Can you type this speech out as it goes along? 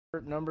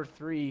Number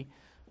 3,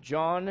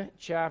 John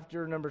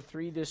chapter number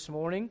 3 this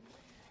morning,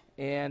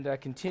 and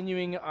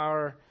continuing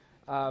our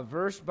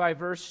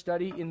verse-by-verse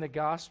study in the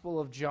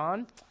Gospel of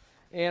John.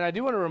 And I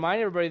do want to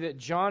remind everybody that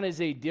John is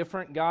a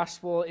different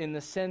gospel in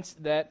the sense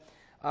that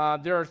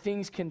there are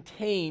things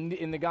contained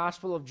in the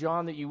Gospel of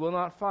John that you will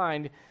not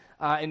find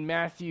in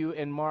Matthew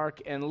and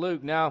Mark and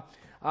Luke. Now,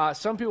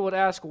 some people would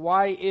ask,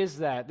 why is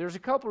that? There's a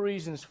couple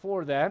reasons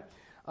for that.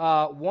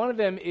 One of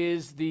them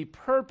is the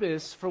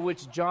purpose for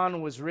which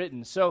John was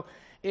written. So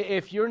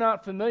if you're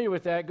not familiar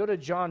with that, go to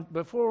John,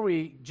 before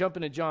we jump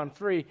into John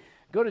 3,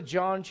 go to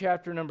John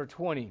chapter number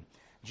 20.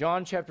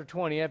 John chapter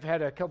 20, I've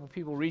had a couple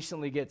people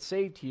recently get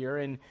saved here,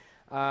 and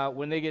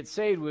when they get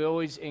saved, we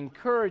always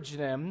encourage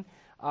them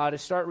to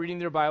start reading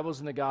their Bibles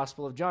in the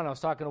Gospel of John. I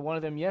was talking to one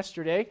of them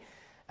yesterday,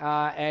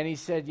 and he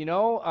said,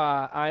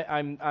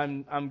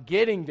 I'm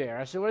getting there.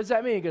 I said, what does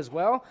that mean? He goes,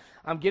 well,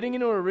 I'm getting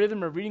into a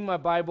rhythm of reading my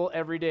Bible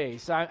every day.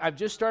 So I've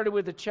just started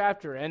with a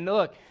chapter. And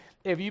look,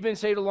 if you've been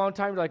saved a long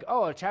time, you're like,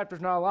 oh, a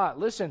chapter's not a lot.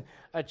 Listen,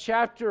 a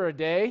chapter a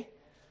day,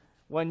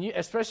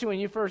 especially when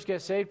you first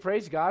get saved,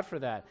 praise God for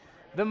that.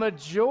 The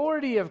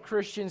majority of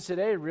Christians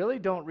today really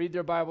don't read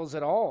their Bibles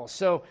at all.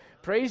 So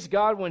praise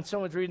God when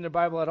someone's reading their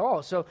Bible at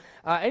all. So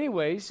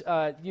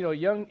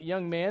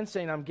young man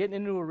saying, I'm getting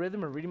into a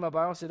rhythm of reading my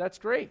Bible, I said, that's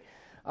great.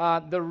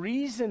 The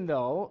reason,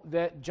 though,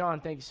 that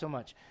John, thank you so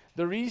much.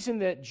 The reason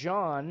that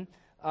John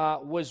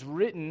was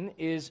written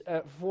is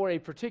for a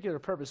particular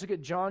purpose. Look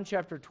at John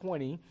chapter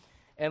 20,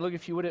 and look,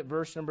 if you would, at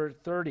verse number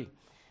 30.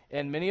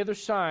 And many other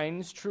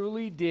signs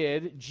truly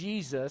did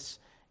Jesus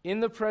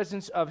in the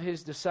presence of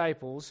his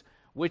disciples,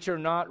 which are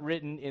not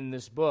written in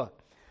this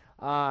book.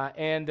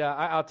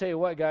 I'll tell you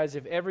what, guys,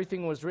 if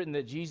everything was written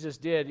that Jesus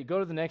did, you go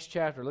to the next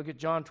chapter, look at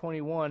John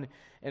 21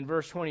 and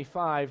verse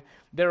 25.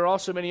 There are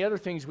also many other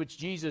things which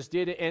Jesus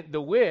did, and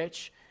the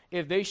which,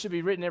 if they should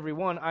be written every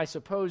one, I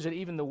suppose that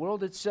even the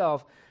world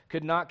itself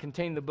could not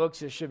contain the books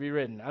that should be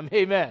written.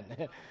 Amen.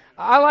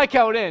 I like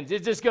how it ends.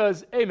 It just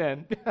goes,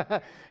 amen.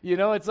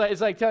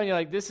 It's like telling you,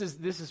 like, this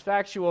is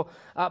factual.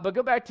 But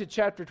go back to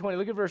chapter 20.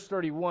 Look at verse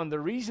 31. The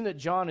reason that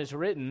John is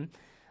written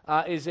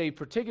is a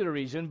particular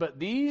reason, but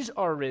these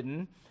are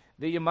written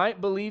that you might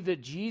believe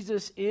that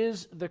Jesus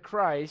is the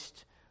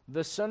Christ,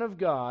 the Son of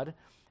God,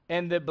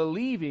 and that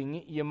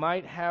believing you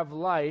might have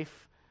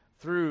life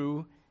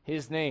through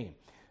his name.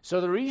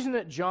 So the reason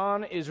that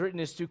John is written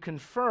is to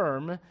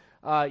confirm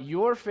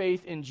your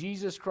faith in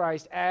Jesus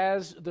Christ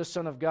as the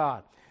Son of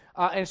God.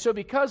 And so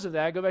because of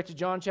that, go back to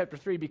John chapter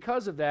 3,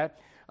 because of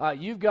that,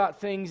 you've got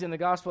things in the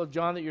Gospel of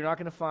John that you're not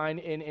going to find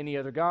in any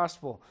other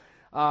gospel.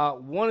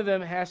 One of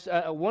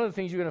the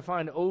things you're going to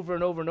find over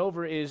and over and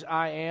over is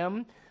I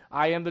am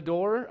the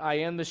door, I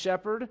am the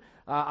shepherd,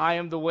 I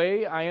am the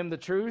way, I am the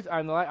truth,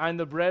 I'm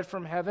the bread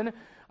from heaven,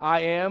 I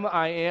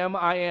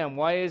am.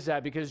 Why is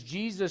that? Because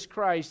Jesus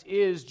Christ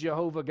is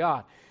Jehovah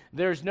God.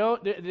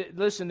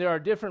 Listen, there are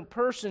different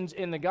persons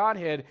in the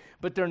Godhead,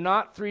 but they're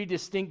not three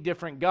distinct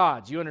different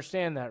gods. You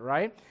understand that,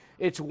 right?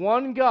 It's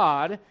one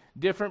God,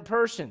 different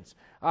persons.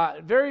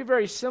 Very,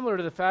 very similar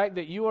to the fact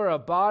that you are a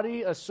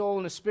body, a soul,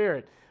 and a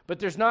spirit. But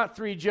there's not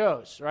three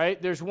Joes,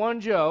 right? There's one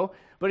Joe,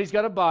 but he's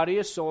got a body,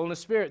 a soul, and a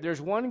spirit.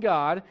 There's one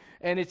God,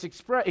 and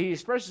he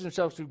expresses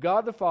himself through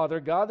God the Father,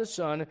 God the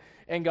Son,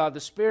 and God the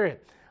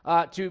Spirit.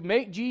 To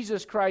make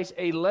Jesus Christ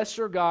a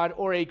lesser God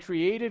or a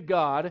created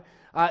God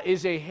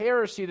is a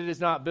heresy that is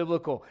not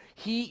biblical.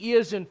 He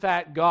is, in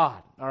fact,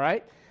 God, all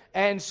right?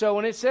 And so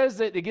when it says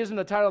that it gives him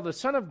the title of the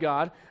Son of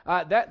God,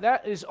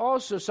 that is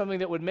also something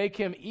that would make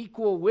him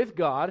equal with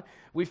God.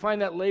 We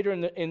find that later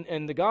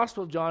in the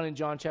Gospel of John in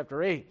John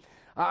chapter 8.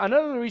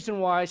 Another reason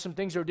why some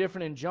things are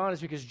different in John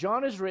is because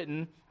John is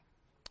written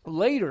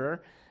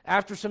later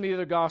after some of the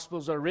other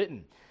Gospels are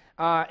written.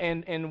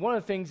 And one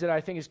of the things that I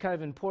think is kind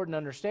of important to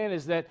understand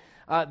is that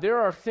there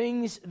are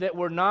things that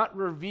were not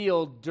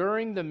revealed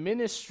during the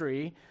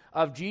ministry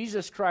of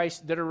Jesus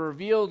Christ that are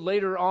revealed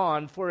later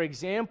on, for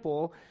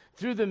example,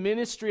 through the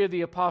ministry of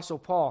the Apostle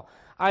Paul.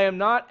 I am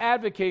not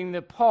advocating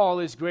that Paul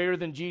is greater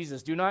than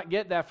Jesus. Do not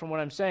get that from what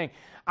I'm saying.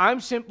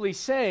 I'm simply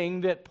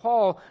saying that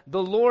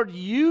the Lord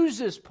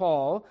uses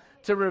Paul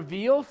to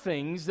reveal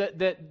things that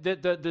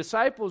the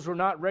disciples were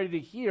not ready to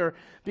hear,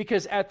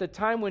 because at the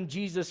time when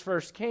Jesus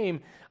first came,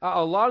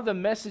 a lot of the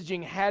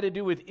messaging had to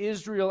do with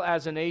Israel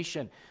as a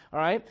nation. All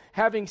right?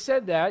 Having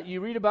said that,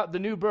 you read about the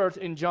new birth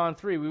in John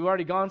 3. We've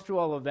already gone through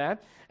all of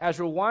that. As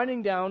we're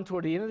winding down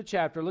toward the end of the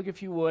chapter, look,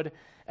 if you would,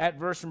 at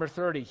verse number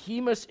 30.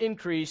 He must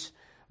increase,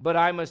 but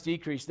I must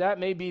decrease. That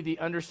may be the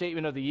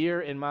understatement of the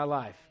year in my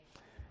life.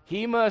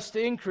 He must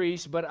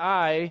increase, but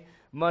I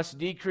must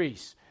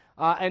decrease.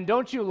 And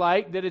don't you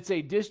like that it's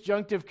a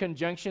disjunctive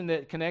conjunction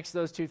that connects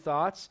those two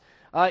thoughts?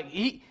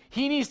 He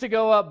needs to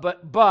go up,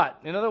 but.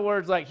 In other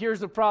words, like, here's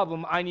the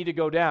problem, I need to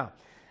go down.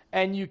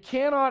 And you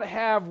cannot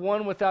have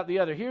one without the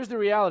other. Here's the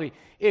reality.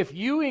 If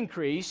you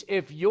increase,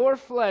 if your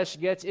flesh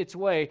gets its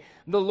way,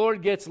 the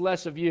Lord gets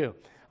less of you.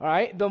 All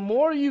right? The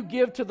more you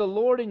give to the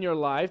Lord in your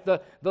life,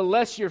 the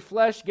less your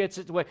flesh gets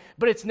its way.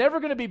 But it's never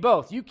going to be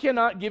both. You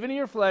cannot give into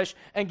your flesh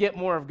and get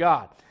more of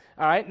God.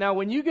 All right? Now,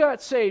 when you got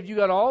saved, you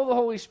got all the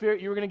Holy Spirit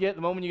you were going to get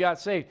the moment you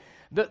got saved.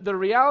 The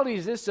reality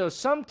is this, though.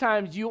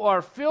 Sometimes you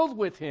are filled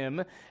with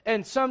Him,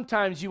 and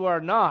sometimes you are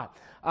not.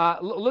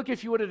 Look,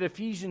 if you would, at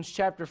Ephesians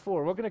chapter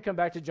 4. We're going to come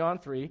back to John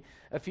 3,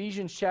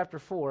 Ephesians chapter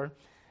 4.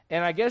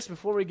 And I guess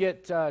before we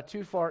get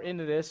too far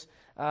into this,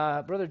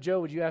 Brother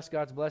Joe, would you ask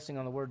God's blessing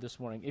on the word this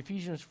morning?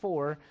 Ephesians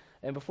 4,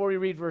 and before we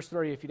read verse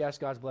 30, if you'd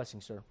ask God's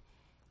blessing, sir.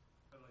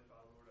 Heavenly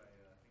Father, Lord, I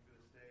thank you for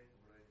this day.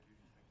 Lord, I do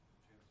just thank you for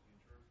the chance to be in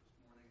church this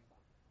morning.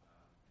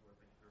 Lord,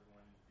 thank you for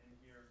everyone in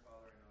here.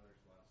 Father, I know there's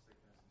a lot of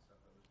sickness and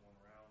stuff that was going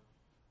around.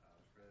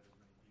 Just pray that as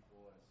many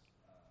people as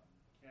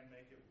can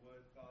make it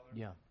would, Father.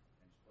 Yeah.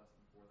 And just bless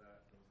them for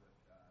that. Those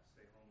that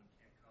stay home and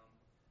can't come.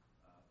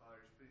 Father,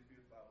 just please be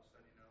with Bible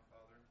study now,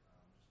 Father.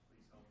 Just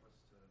please help us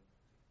to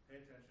pay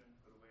attention,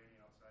 put away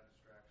any outside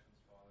distractions,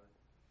 Father.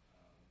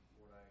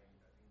 Lord, I think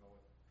about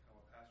what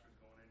kind of pastor's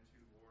going into,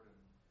 Lord,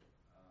 and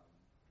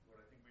Lord,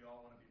 I think we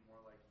all want to be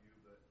more like you,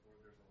 but Lord,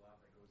 there's a lot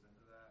that goes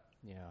into that.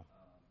 Yeah.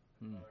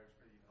 Father, I just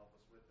pray you help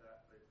us with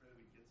that. I pray that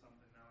we get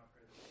something now. I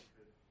pray that we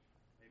could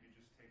maybe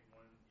just take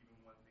one thing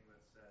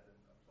that's said and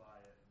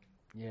apply it and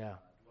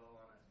dwell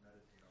on it and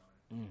meditate on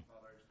it.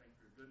 Father, I just thank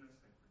you for your goodness.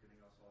 Thank you for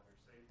getting us all here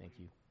safely. Thank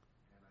you.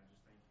 And I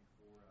just thank you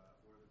for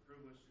Lord, the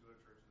privilege to go to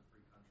church in a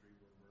free country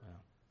where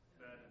we're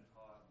fed and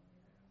taught.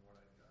 And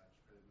Lord, I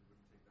just pray that we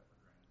wouldn't take that for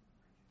granted.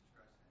 In Jesus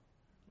Christ's name.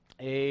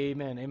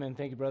 Amen. Amen.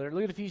 Thank you, brother.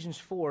 Look at Ephesians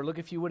 4. Look,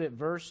 if you would, at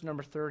verse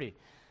number 30.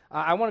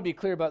 I want to be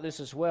clear about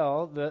this as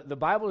well. The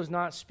Bible does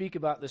not speak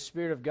about the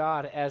Spirit of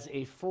God as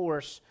a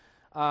force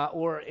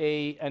or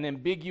an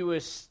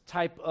ambiguous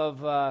type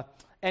of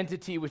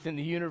entity within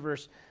the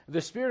universe.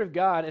 The Spirit of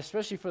God,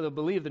 especially for the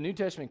believer, the New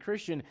Testament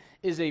Christian,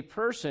 is a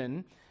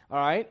person, all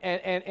right?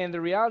 And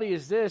the reality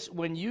is this: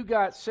 when you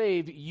got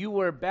saved, you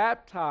were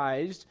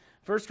baptized,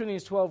 1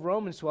 Corinthians 12,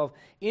 Romans 12,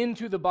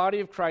 into the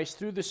body of Christ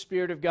through the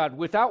Spirit of God,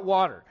 without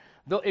water.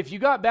 Though if you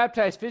got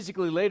baptized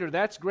physically later,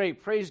 that's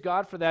great. Praise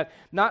God for that,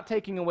 not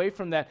taking away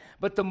from that.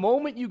 But the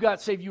moment you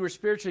got saved, you were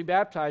spiritually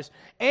baptized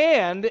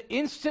and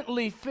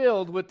instantly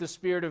filled with the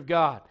Spirit of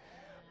God.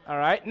 All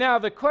right? Now,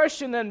 the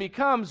question then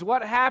becomes,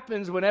 what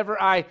happens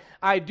whenever I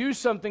do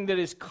something that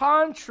is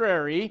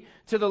contrary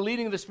to the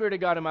leading of the Spirit of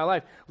God in my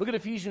life? Look at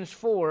Ephesians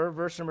 4,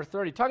 verse number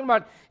 30. Talking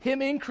about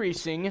Him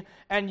increasing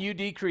and you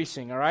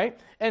decreasing, all right?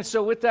 And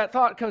so with that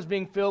thought comes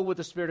being filled with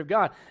the Spirit of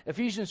God.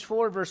 Ephesians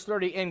 4, verse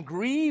 30, and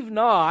grieve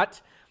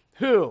not,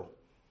 who?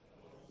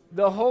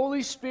 The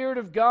Holy Spirit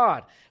of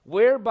God,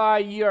 whereby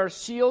ye are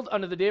sealed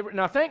unto the day of...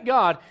 Now, thank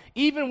God,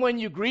 even when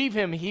you grieve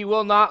Him, He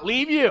will not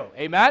leave you.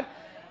 Amen?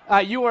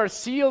 You are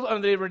sealed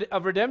under the day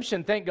of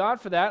redemption. Thank God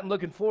for that. I'm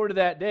looking forward to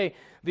that day.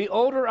 The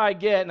older I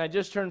get, and I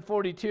just turned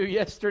 42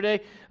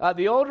 yesterday,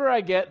 the older I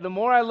get, the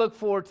more I look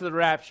forward to the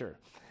rapture.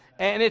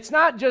 And it's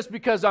not just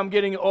because I'm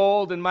getting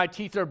old and my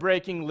teeth are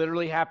breaking,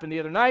 literally happened the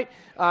other night,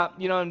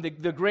 and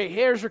the gray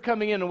hairs are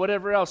coming in and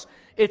whatever else.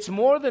 It's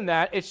more than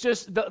that. It's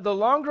just the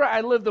longer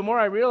I live, the more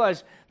I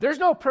realize there's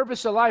no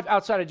purpose of life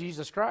outside of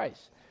Jesus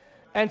Christ.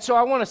 And so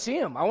I want to see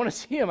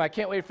Him. I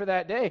can't wait for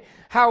that day.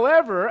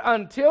 However,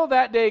 until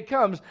that day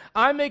comes,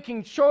 I'm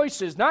making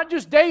choices, not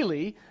just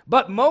daily,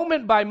 but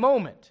moment by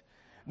moment,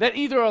 that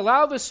either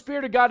allow the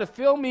Spirit of God to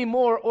fill me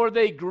more or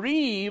they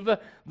grieve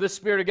the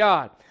Spirit of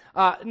God.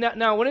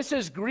 Now, when it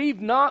says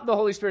grieve not the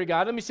Holy Spirit of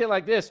God, let me say it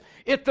like this.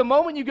 If the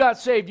moment you got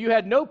saved, you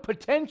had no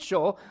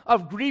potential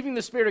of grieving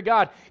the Spirit of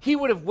God, He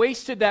would have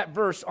wasted that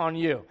verse on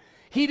you.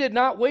 He did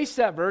not waste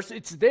that verse.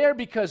 It's there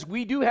because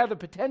we do have the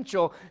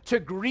potential to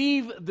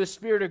grieve the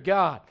Spirit of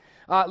God.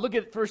 Look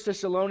at 1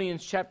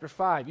 Thessalonians chapter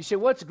 5. You say,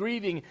 what's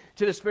grieving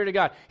to the Spirit of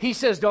God? He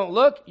says, don't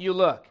look, you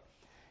look.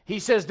 He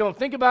says, don't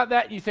think about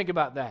that, you think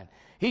about that.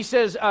 He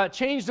says,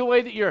 change the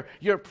way that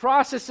you're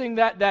processing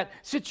that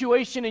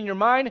situation in your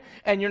mind,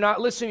 and you're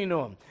not listening to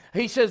Him.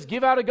 He says,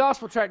 give out a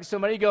gospel tract to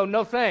somebody. You go,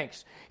 no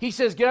thanks. He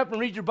says, get up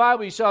and read your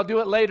Bible. You say, I'll do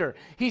it later.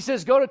 He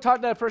says, go to talk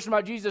to that person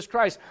about Jesus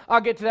Christ.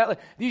 I'll get to that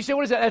later. You say,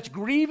 what is that? That's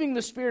grieving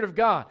the Spirit of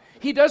God.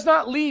 He does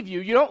not leave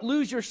you. You don't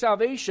lose your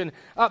salvation,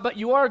 but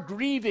you are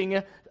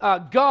grieving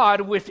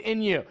God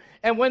within you.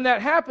 And when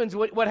that happens,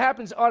 what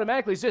happens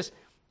automatically is this.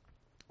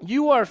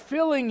 You are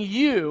filling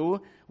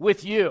you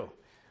with you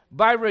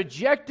by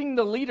rejecting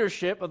the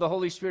leadership of the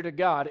Holy Spirit of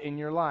God in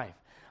your life.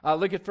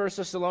 Look at 1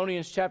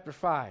 Thessalonians chapter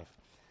 5.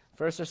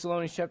 1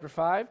 Thessalonians chapter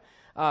 5.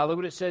 Look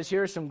what it says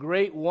here. Some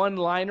great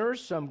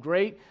one-liners, some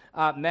great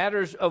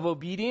matters of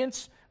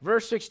obedience.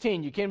 Verse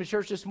 16. You came to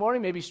church this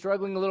morning, maybe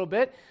struggling a little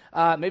bit,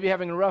 maybe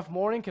having a rough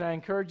morning. Can I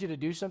encourage you to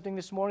do something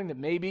this morning that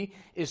maybe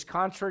is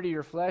contrary to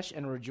your flesh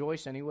and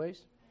rejoice anyways?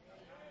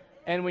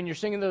 And when you're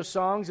singing those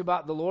songs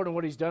about the Lord and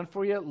what He's done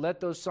for you, let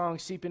those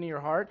songs seep into your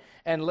heart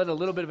and let a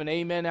little bit of an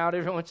amen out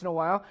every once in a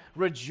while.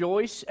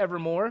 Rejoice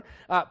evermore.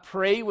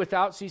 Pray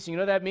without ceasing. You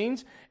know what that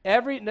means?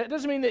 That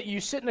doesn't mean that you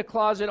sit in a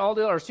closet all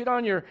day or sit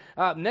on your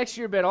next to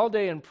your bed all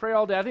day and pray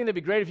all day. I think that'd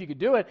be great if you could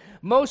do it.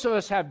 Most of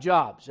us have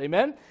jobs.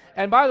 Amen?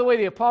 And by the way,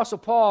 the Apostle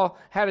Paul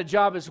had a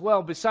job as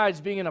well.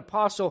 Besides being an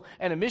apostle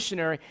and a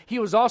missionary, he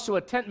was also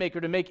a tent maker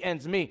to make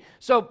ends meet.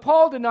 So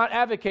Paul did not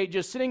advocate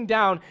just sitting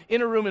down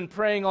in a room and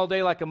praying all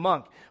day like a monk.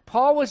 monk.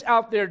 Paul was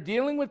out there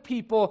dealing with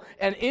people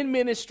and in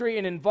ministry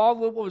and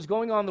involved with what was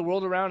going on in the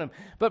world around him.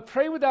 But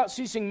pray without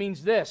ceasing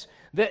means this,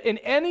 that in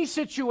any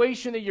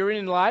situation that you're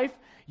in life,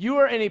 you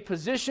are in a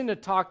position to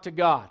talk to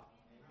God.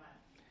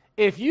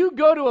 If you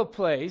go to a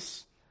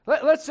place,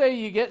 let's say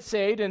you get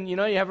saved and you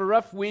have a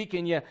rough week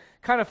and you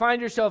kind of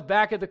find yourself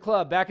back at the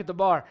club, back at the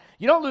bar.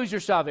 You don't lose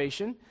your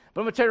salvation,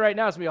 but I'm going to tell you right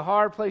now, it's going to be a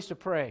hard place to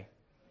pray.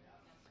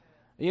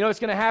 You know what's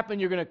going to happen?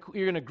 You're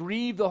going to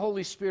grieve the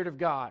Holy Spirit of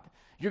God.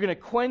 You're going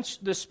to quench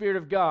the Spirit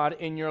of God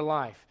in your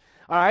life.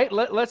 All right,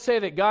 let's say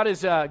that God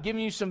is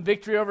giving you some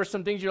victory over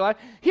some things in your life.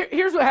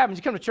 Here's what happens.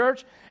 You come to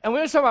church, and we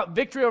always talk about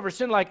victory over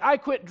sin, like I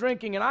quit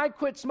drinking and I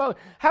quit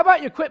smoking. How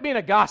about you quit being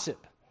a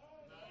gossip?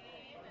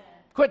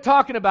 Quit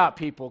talking about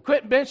people.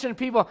 Quit mentioning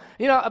people.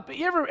 You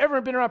ever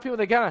been around people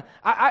that kind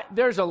of,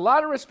 there's a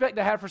lot of respect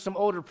I have for some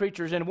older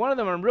preachers, and one of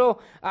them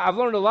I've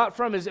learned a lot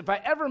from is if I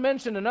ever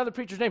mention another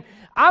preacher's name,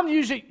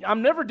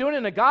 I'm never doing it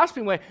in a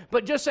gossiping way,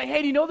 but just saying,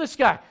 hey, do you know this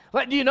guy?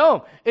 Like, do you know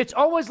him? It's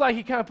always like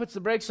he kind of puts the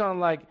brakes on,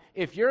 like,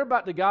 if you're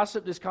about to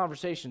gossip, this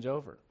conversation's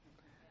over.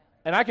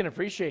 And I can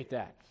appreciate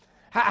that.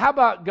 How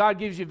about God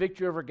gives you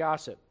victory over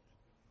gossip?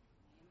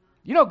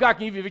 You know God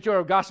can give you victory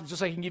over gossip just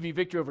like he can give you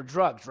victory over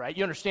drugs, right?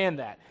 You understand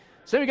that.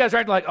 Some of you guys are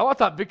acting like, I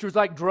thought victory was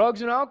like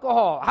drugs and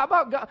alcohol. How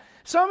about God?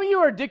 Some of you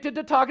are addicted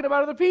to talking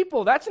about other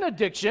people. That's an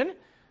addiction.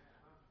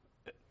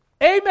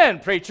 Amen,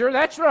 preacher.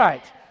 That's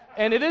right.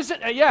 And it isn't,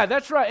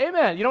 that's right.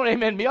 Amen. You don't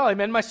amen me, I'll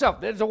amen myself.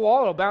 There's a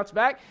wall, it'll bounce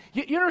back.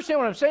 You understand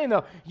what I'm saying,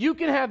 though? You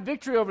can have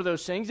victory over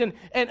those things. And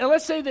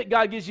let's say that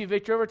God gives you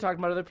victory over talking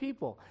about other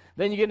people.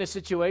 Then you get in a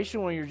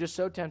situation where you're just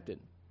so tempted.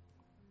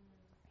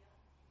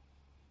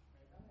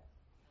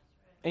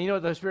 And you know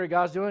what the Spirit of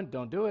God's doing?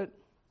 Don't do it.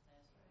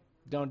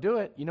 Don't do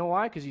it. You know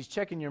why? Because he's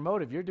checking your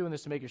motive. You're doing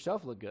this to make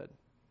yourself look good.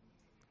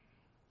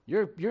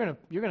 You're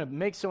gonna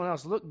make someone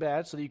else look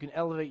bad so that you can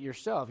elevate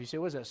yourself. You say,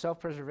 what is that?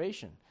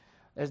 Self-preservation.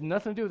 It has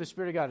nothing to do with the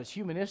Spirit of God. It's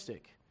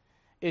humanistic.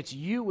 It's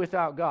you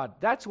without God.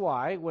 That's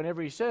why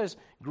whenever he says,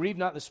 grieve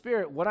not the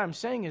Spirit, what I'm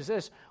saying is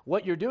this.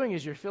 What you're doing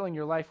is you're filling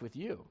your life with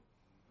you,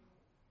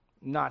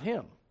 not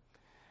him.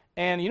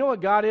 And you know what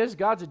God is?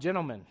 God's a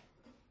gentleman.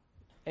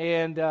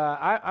 And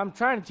I'm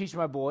trying to teach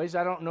my boys.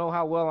 I don't know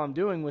how well I'm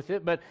doing with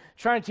it, but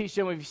trying to teach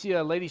them if you see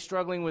a lady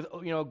struggling with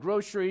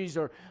groceries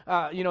or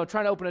trying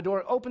to open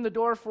the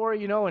door for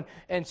her,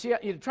 and see,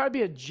 try to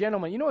be a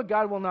gentleman. You know what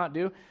God will not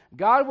do?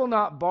 God will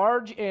not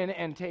barge in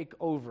and take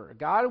over.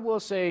 God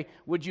will say,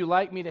 would you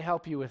like me to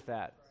help you with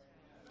that?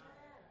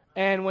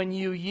 And when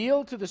you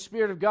yield to the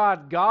Spirit of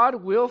God, God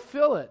will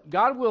fill it.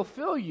 God will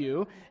fill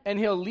you, and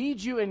he'll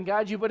lead you and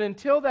guide you. But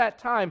until that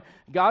time,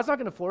 God's not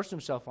going to force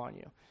himself on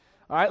you.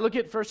 All right, look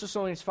at 1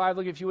 Thessalonians 5.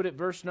 Look, if you would, at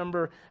verse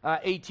number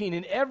 18.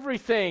 In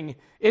everything,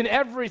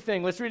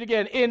 let's read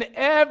again. In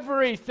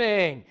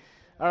everything.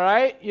 All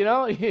right,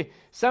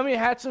 some of you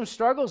had some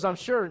struggles, I'm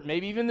sure,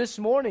 maybe even this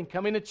morning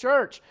coming to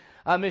church.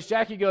 Miss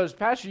Jackie goes,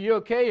 Pastor, you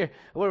okay?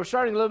 We're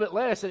starting a little bit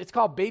late. I said, it's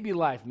called baby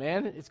life,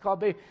 man. It's called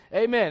baby.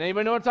 Amen.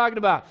 Anybody know what I'm talking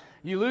about?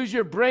 You lose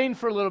your brain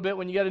for a little bit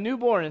when you got a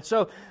newborn. And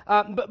so,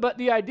 but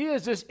the idea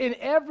is this, in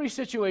every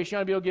situation, you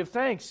ought to be able to give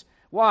thanks.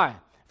 Why?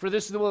 For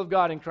this is the will of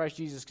God in Christ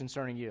Jesus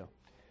concerning you.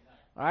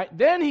 All right,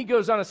 then he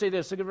goes on to say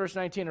this. Look at verse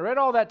 19. I read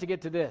all that to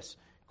get to this.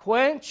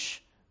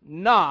 Quench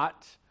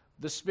not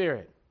the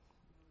Spirit.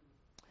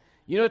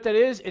 You know what that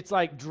is? It's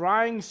like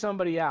drying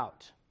somebody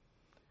out.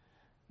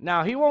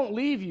 Now, he won't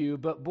leave you,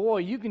 but boy,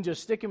 you can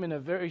just stick him in a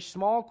very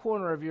small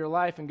corner of your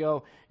life and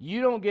go,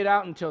 you don't get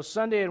out until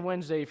Sunday and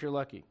Wednesday if you're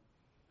lucky.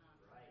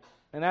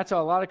 And that's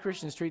how a lot of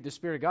Christians treat the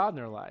Spirit of God in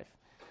their life.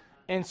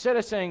 Instead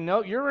of saying,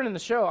 no, you're running the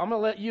show. I'm going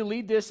to let you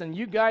lead this and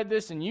you guide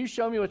this and you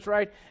show me what's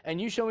right and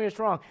you show me what's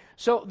wrong.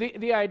 So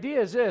the idea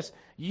is this.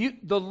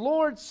 The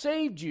Lord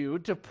saved you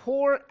to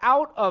pour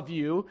out of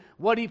you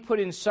what he put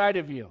inside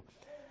of you.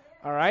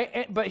 All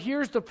right? But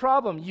here's the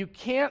problem. You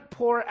can't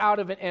pour out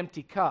of an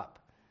empty cup.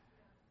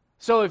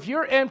 So if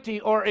you're empty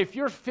or if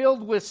you're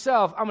filled with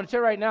self, I'm going to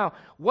tell you right now,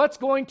 what's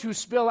going to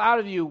spill out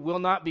of you will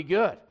not be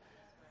good.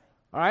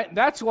 All right,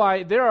 that's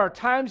why there are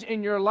times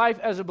in your life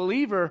as a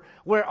believer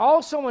where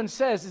all someone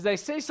says is they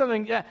say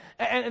something,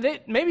 and they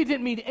maybe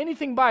didn't mean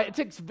anything by it. It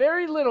takes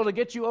very little to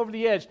get you over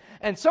the edge.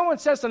 And someone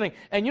says something,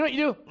 and you know what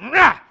you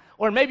do?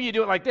 Or maybe you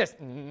do it like this,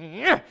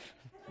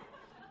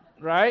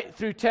 right?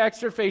 Through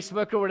text or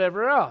Facebook or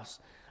whatever else.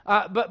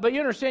 But you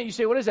understand, you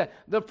say, what is that?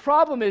 The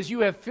problem is you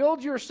have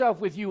filled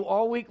yourself with you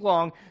all week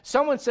long.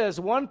 Someone says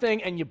one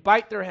thing, and you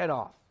bite their head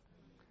off.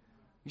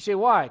 You say,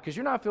 why? Because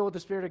you're not filled with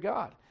the Spirit of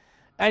God.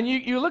 And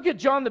you look at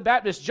John the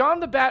Baptist. John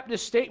the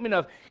Baptist's statement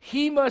of,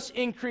 he must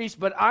increase,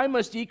 but I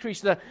must decrease.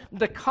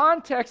 The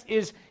context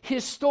is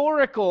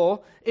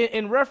historical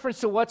in reference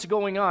to what's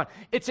going on.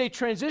 It's a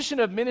transition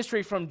of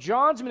ministry from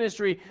John's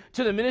ministry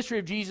to the ministry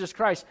of Jesus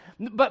Christ.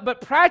 But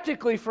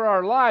practically for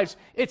our lives,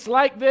 it's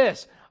like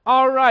this.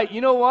 All right,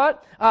 you know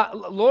what?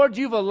 Lord,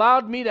 you've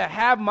allowed me to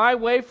have my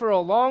way for a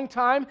long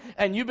time,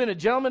 and you've been a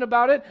gentleman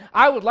about it.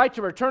 I would like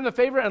to return the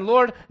favor, and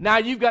Lord, now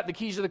you've got the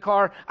keys to the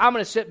car. I'm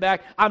going to sit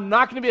back. I'm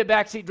not going to be a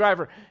backseat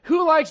driver.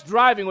 Who likes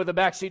driving with a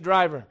backseat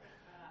driver?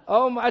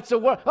 That's the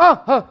word.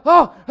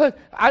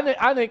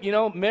 I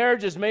think,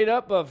 marriage is made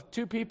up of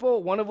two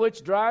people, one of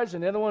which drives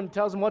and the other one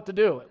tells them what to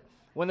do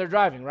when they're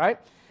driving, right?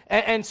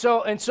 And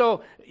so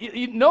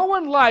no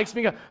one likes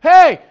me going,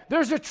 hey,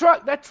 there's a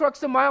truck. That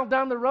truck's a mile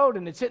down the road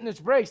and it's hitting its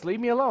brakes. Leave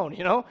me alone,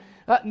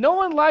 No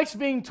one likes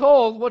being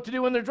told what to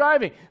do when they're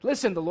driving.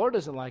 Listen, the Lord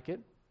doesn't like it.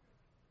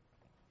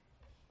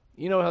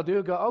 You know what he'll do?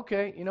 He'll go,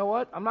 okay, you know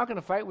what? I'm not going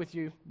to fight with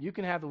you. You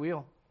can have the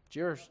wheel. It's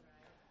yours.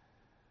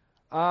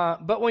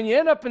 But when you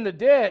end up in the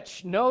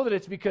ditch, know that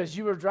it's because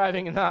you were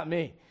driving and not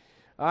me.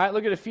 All right,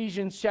 look at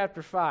Ephesians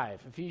chapter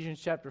 5. Ephesians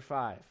chapter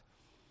 5.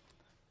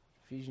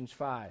 Ephesians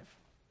 5.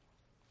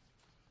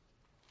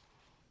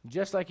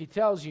 Just like he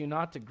tells you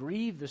not to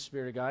grieve the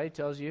Spirit of God, he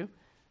tells you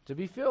to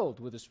be filled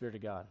with the Spirit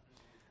of God.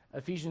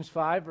 Ephesians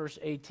 5, verse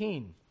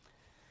 18.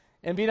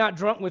 And be not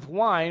drunk with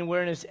wine,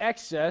 wherein is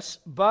excess,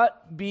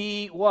 but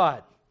be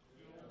what?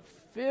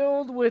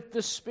 Filled with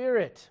the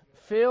Spirit.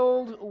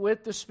 Filled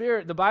with the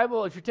Spirit. The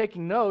Bible, if you're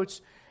taking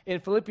notes, in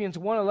Philippians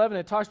 1:11,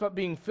 it talks about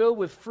being filled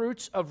with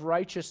fruits of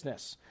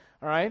righteousness.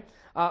 All right?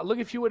 Look,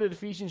 if you would, at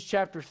Ephesians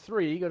chapter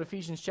 3. Go to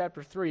Ephesians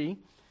chapter 3.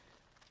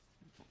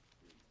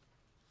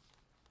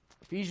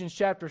 Ephesians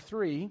chapter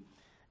 3.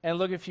 And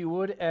look, if you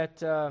would, at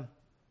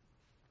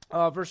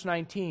verse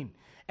 19.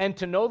 And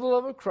to know the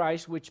love of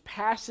Christ, which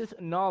passeth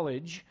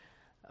knowledge.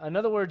 In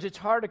other words, it's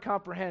hard to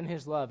comprehend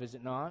his love, is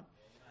it not?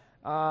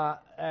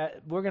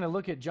 We're going to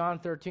look at John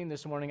 13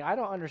 this morning. I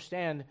don't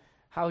understand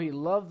how he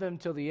loved them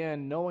till the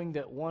end, knowing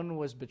that one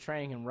was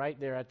betraying him right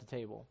there at the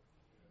table.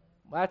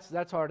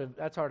 That's hard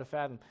to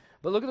fathom.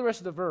 But look at the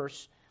rest of the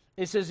verse.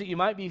 It says that you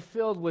might be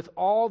filled with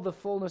all the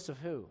fullness of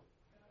who?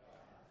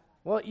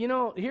 Well,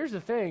 here's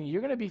the thing.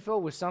 You're going to be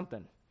filled with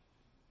something.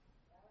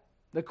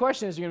 The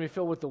question is, you're going to be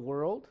filled with the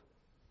world,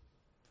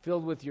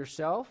 filled with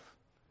yourself,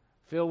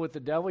 filled with the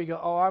devil. You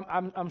go,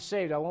 I'm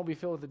saved. I won't be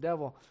filled with the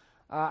devil.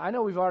 I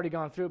know we've already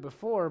gone through it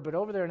before, but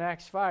over there in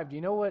Acts 5, do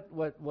you know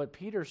what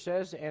Peter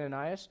says to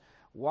Ananias?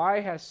 Why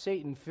has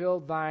Satan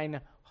filled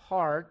thine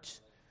heart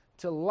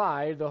to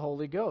lie to the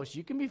Holy Ghost?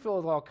 You can be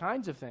filled with all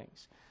kinds of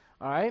things,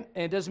 all right?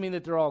 And it doesn't mean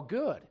that they're all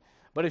good.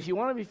 But if you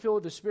want to be filled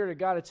with the Spirit of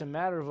God, it's a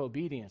matter of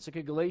obedience. Look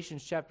at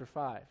Galatians chapter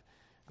 5.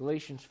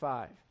 Galatians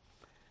 5.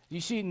 You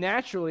see,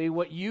 naturally,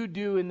 what you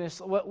do in this,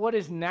 what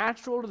is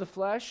natural to the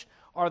flesh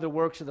are the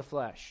works of the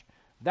flesh.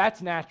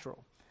 That's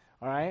natural,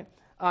 all right?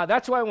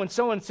 That's why when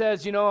someone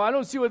says, I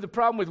don't see what the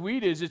problem with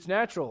weed is, it's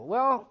natural.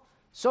 Well,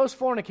 so is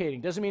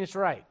fornicating. Doesn't mean it's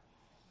right.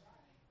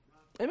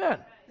 Amen.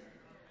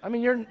 I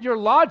mean, your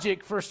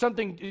logic for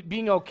something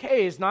being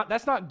okay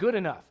that's not good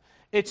enough.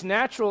 It's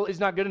natural is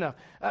not good enough.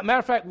 Matter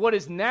of fact, what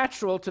is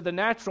natural to the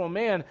natural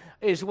man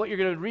is what you're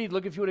going to read.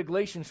 Look, if you would, at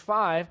Galatians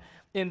 5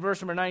 in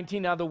verse number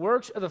 19. Now, the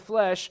works of the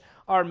flesh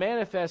are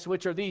manifest,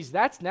 which are these.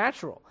 That's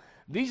natural.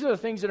 These are the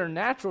things that are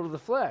natural to the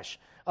flesh.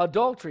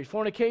 Adultery,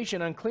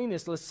 fornication,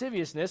 uncleanness,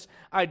 lasciviousness,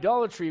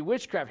 idolatry,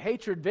 witchcraft,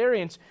 hatred,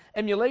 variance,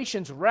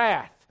 emulations,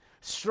 wrath,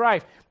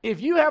 strife.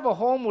 If you have a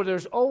home where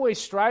there's always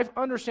strife,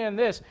 understand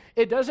this.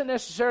 It doesn't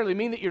necessarily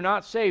mean that you're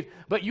not saved,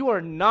 but you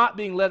are not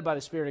being led by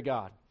the Spirit of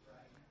God.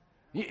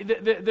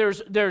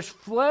 There's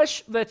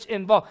flesh that's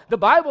involved. The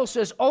Bible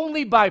says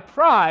only by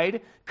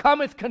pride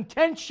cometh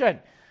contention.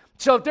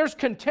 So if there's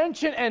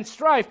contention and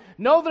strife,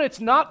 know that it's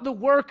not the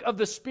work of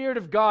the Spirit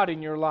of God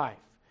in your life.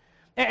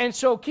 And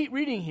so keep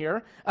reading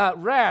here.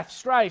 Wrath,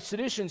 strife,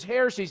 seditions,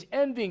 heresies,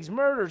 envyings,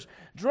 murders,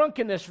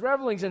 drunkenness,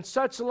 revelings, and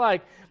such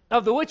like,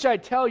 of the which I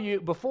tell you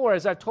before,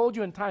 as I've told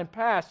you in time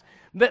past,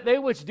 that they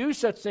which do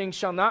such things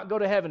shall not go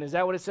to heaven. Is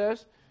that what it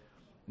says?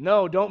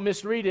 No, don't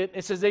misread it.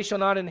 It says they shall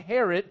not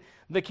inherit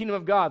the kingdom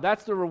of God.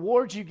 That's the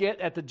rewards you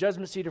get at the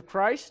judgment seat of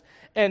Christ,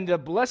 and the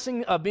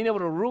blessing of being able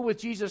to rule with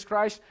Jesus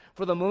Christ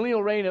for the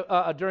millennial reign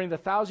during the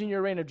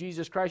 1,000-year reign of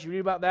Jesus Christ. You read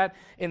about that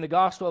in the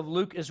Gospel of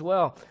Luke as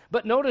well.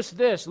 But notice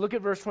this. Look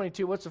at verse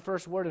 22. What's the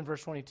first word in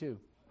verse 22?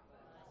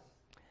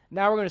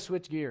 Now we're going to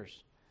switch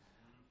gears.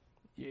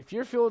 If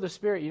you're filled with the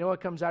Spirit, you know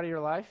what comes out of your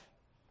life?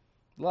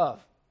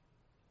 Love,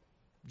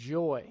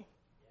 joy,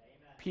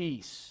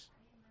 peace,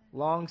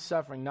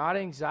 long-suffering, not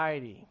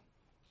anxiety,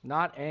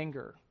 not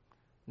anger,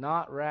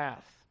 not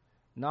wrath,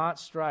 not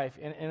strife.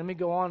 And let me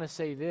go on and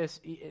say this.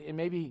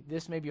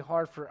 This may be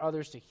hard for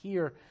others to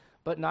hear,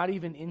 but not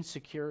even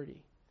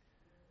insecurity.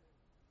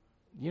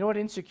 You know what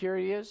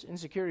insecurity is?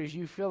 Insecurity is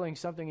you feeling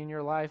something in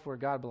your life where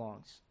God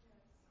belongs.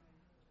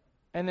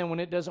 And then when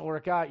it doesn't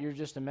work out, you're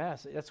just a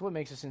mess. That's what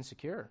makes us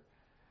insecure.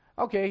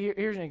 Okay,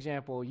 here's an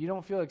example. You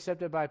don't feel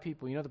accepted by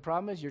people. You know the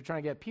problem is you're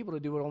trying to get people to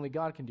do what only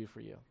God can do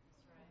for you.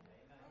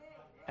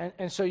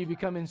 And so you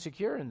become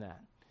insecure in that.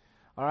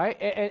 All right?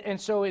 And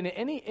so in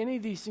any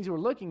of these things we're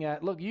looking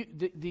at, look,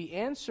 the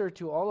answer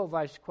to all of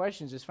life's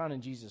questions is found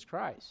in Jesus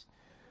Christ.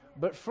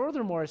 But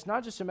furthermore, it's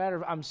not just a matter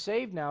of I'm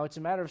saved now. It's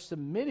a matter of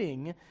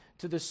submitting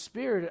to the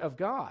Spirit of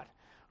God.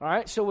 All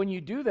right? So when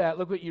you do that,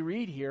 look what you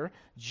read here.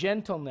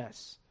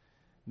 Gentleness.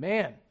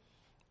 Man,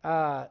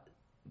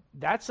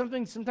 that's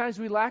something sometimes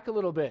we lack a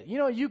little bit.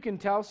 You can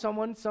tell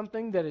someone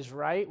something that is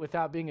right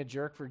without being a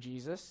jerk for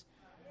Jesus.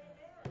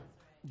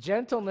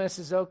 Gentleness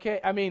is okay.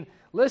 I mean,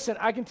 listen,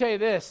 I can tell you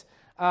this.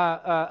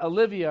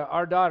 Olivia,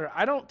 our daughter,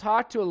 I don't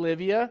talk to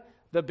Olivia,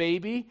 the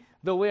baby,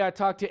 the way I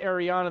talk to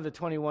Ariana, the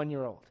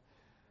 21-year-old.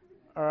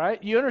 All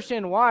right? You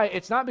understand why?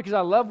 It's not because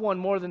I love one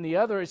more than the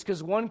other. It's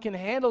because one can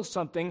handle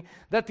something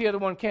that the other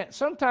one can't.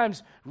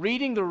 Sometimes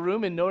reading the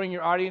room and knowing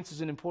your audience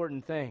is an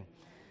important thing.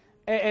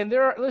 And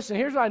listen,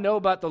 here's what I know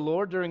about the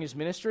Lord during his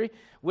ministry.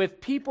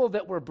 With people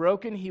that were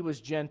broken, he was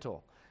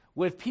gentle.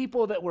 With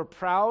people that were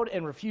proud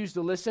and refused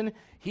to listen,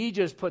 he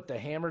just put the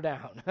hammer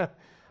down.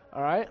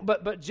 All right?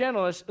 But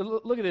gentleness,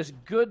 look at this,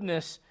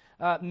 goodness,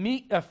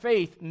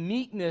 faith,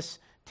 meekness,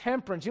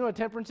 temperance. You know what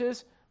temperance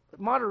is?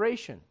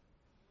 Moderation.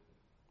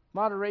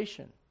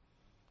 Moderation.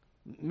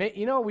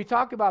 You know, we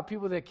talk about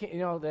people that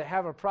that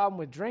have a problem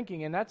with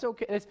drinking, and that's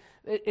okay.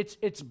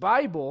 It's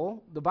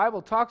Bible. The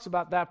Bible talks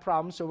about that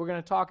problem, so we're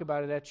going to talk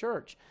about it at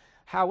church.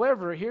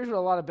 However, here's what a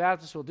lot of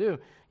Baptists will do.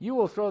 You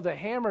will throw the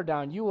hammer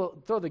down. You will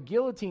throw the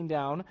guillotine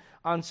down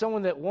on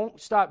someone that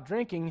won't stop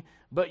drinking,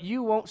 but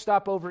you won't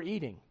stop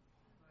overeating.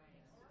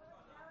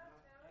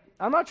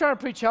 I'm not trying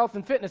to preach health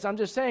and fitness. I'm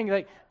just saying,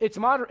 like, it's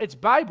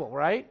Bible,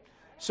 right?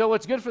 So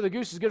what's good for the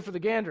goose is good for the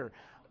gander.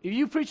 If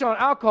you preach on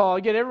alcohol,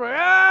 you get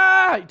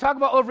everybody, you talk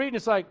about overeating,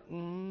 it's like,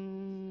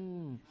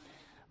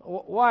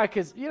 why?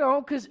 Because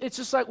it's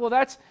just like, well,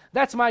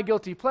 that's my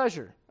guilty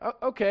pleasure.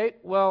 Okay,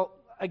 well,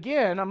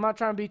 again, I'm not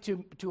trying to be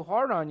too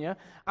hard on you.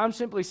 I'm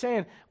simply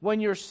saying,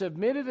 when you're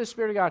submitted to the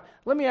Spirit of God,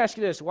 let me ask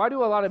you this. Why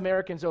do a lot of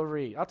Americans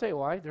overeat? I'll tell you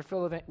why. They're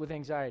filled with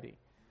anxiety.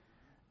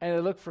 And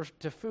they look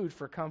to food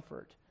for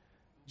comfort.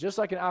 Just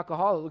like an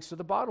alcoholic looks to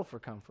the bottle for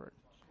comfort.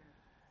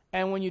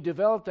 And when you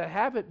develop that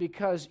habit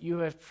because you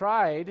have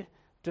tried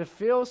to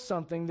fill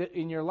something that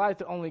in your life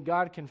that only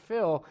God can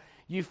fill,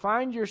 you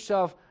find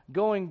yourself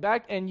going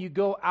back and you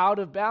go out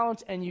of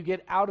balance and you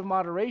get out of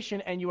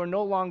moderation and you are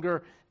no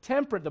longer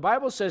temperate. The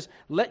Bible says,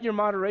 let your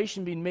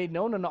moderation be made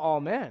known unto all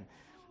men.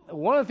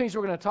 One of the things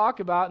we're going to talk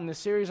about in the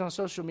series on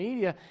social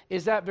media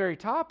is that very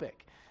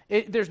topic.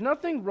 There's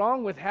nothing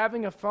wrong with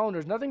having a phone.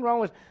 There's nothing wrong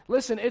with,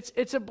 listen,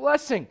 it's a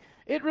blessing.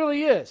 It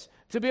really is.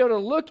 To be able to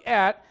look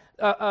at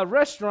a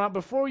restaurant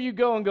before you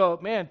go and go,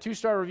 man,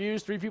 2-star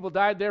reviews, 3 people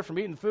died there from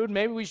eating the food,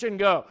 maybe we shouldn't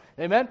go.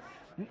 Amen?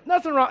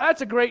 Nothing wrong.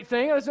 That's a great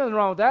thing. There's nothing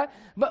wrong with that.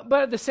 But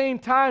at the same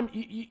time,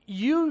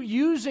 you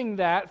using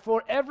that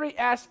for every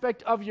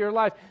aspect of your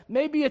life,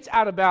 maybe it's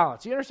out of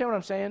balance. You understand what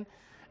I'm saying?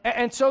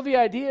 And so the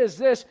idea is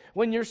this: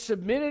 when you're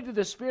submitted to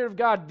the Spirit of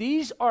God,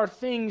 these are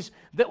things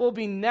that will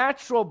be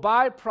natural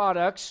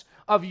byproducts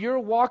of your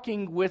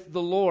walking with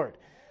the Lord.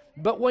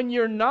 But when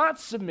you're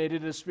not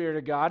submitted to the Spirit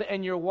of God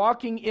and you're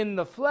walking in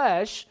the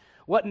flesh,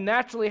 what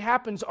naturally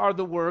happens are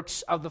the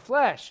works of the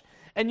flesh.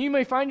 And you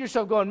may find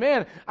yourself going,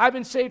 man, I've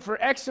been saved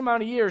for X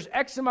amount of years,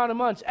 X amount of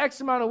months,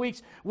 X amount of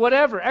weeks,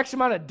 whatever, X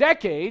amount of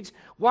decades.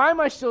 Why am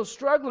I still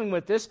struggling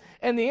with this?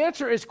 And the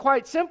answer is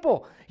quite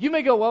simple. You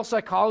may go, well,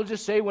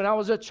 psychologists say when I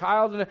was a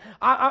child,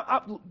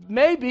 and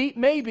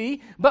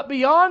maybe, but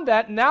beyond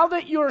that, now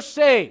that you're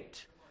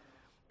saved,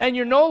 and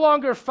you're no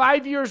longer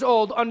 5 years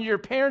old under your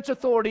parents'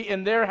 authority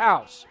in their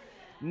house.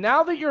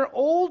 Now that you're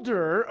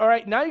older, all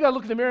right, now you got to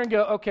look in the mirror and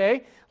go,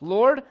 okay,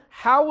 Lord,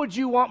 how would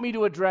you want me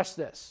to address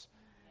this?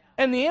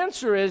 And the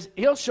answer is,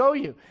 he'll show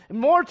you. And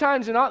more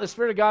times than not, the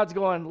Spirit of God's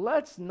going,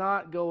 let's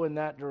not go in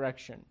that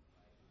direction.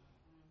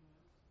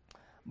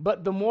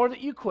 But the more that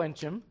you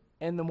quench him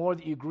and the more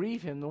that you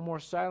grieve him, the more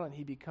silent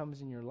he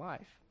becomes in your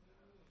life.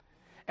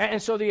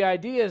 And so the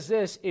idea is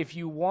this: if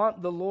you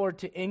want the Lord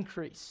to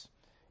increase,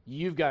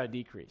 you've got to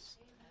decrease.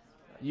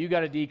 You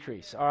got to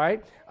decrease, all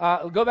right?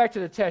 Go back to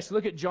the text.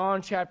 Look at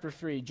John chapter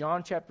 3.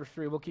 John chapter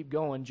 3. We'll keep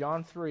going.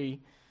 John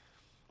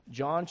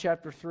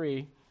chapter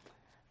 3.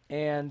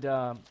 And,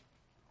 man,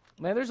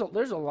 there's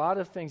a lot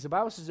of things. The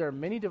Bible says there are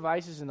many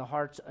devices in the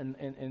hearts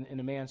in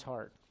a man's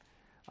heart.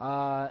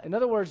 In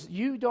other words,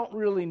 you don't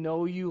really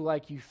know you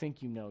like you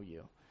think you know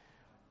you.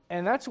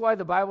 And that's why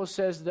the Bible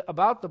says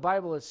about the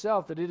Bible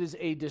itself that it is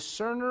a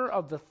discerner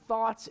of the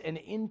thoughts and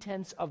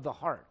intents of the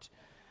heart.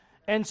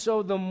 And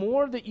so the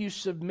more that you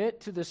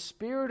submit to the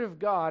Spirit of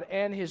God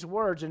and His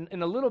words, and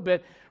in a little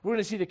bit, we're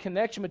going to see the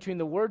connection between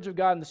the words of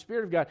God and the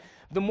Spirit of God.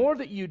 The more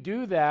that you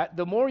do that,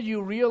 the more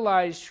you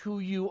realize who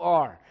you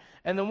are.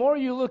 And the more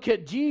you look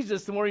at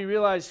Jesus, the more you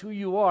realize who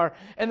you are.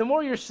 And the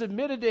more you're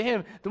submitted to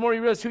Him, the more you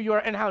realize who you are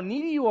and how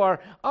needy you are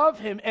of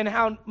Him and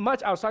how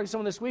much. I was talking to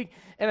someone this week,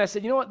 and I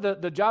said, you know what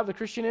the job of the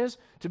Christian is?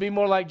 To be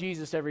more like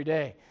Jesus every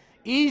day.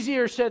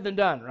 Easier said than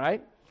done,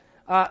 right?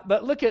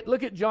 But look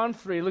at John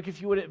 3. Look, if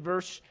you would, at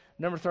verse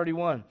number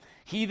 31.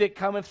 He that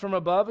cometh from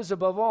above is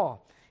above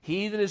all.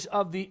 He that is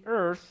of the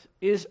earth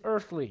is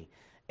earthly,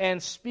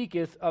 and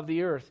speaketh of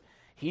the earth.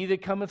 He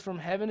that cometh from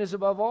heaven is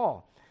above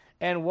all.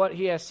 And what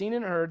he has seen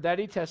and heard, that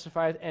he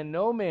testifieth, and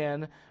no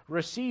man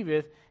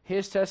receiveth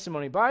his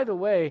testimony. By the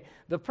way,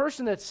 the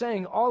person that's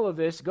saying all of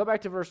this, go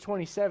back to verse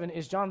 27,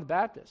 is John the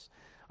Baptist.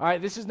 All right,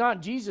 this is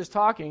not Jesus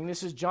talking.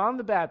 This is John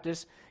the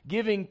Baptist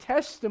giving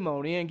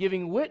testimony and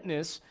giving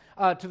witness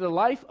to the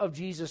life of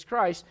Jesus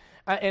Christ.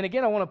 And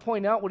again, I want to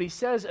point out what he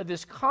says of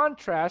this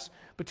contrast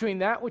between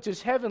that which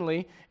is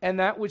heavenly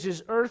and that which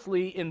is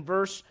earthly in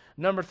verse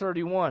number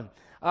 31.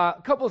 A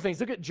couple of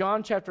things. Look at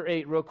John chapter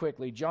 8 real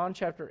quickly. John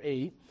chapter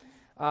 8.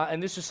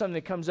 And this is something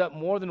that comes up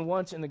more than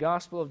once in the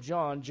Gospel of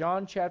John.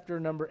 John chapter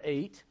number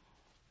 8.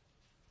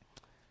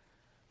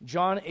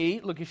 John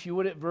 8, look if you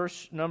would at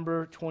verse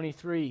number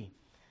 23.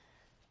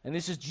 And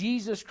this is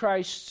Jesus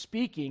Christ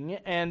speaking,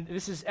 and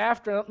this is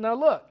after. Now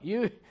look,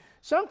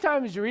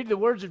 sometimes you read the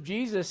words of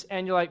Jesus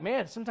and you're like,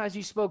 man, sometimes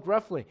he spoke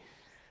roughly.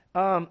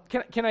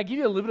 Can I give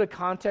you a little bit of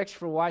context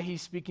for why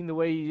he's speaking the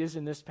way he is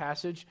in this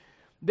passage?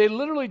 They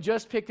literally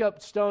just pick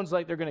up stones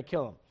like they're going to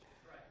kill him.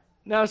 Right.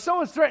 Now, if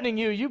someone's threatening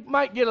you, you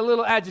might get a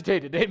little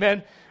agitated,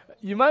 amen?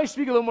 You might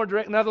speak a little more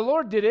direct. Now, the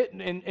Lord did it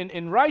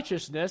in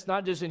righteousness,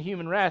 not just in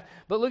human wrath.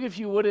 But look, if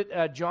you would,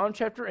 at John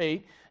chapter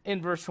 8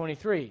 in verse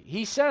 23.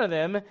 He said to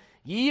them,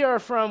 ye are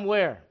from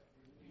where?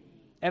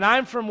 And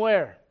I'm from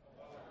where?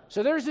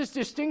 So there's this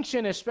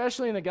distinction,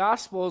 especially in the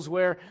Gospels,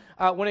 where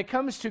when it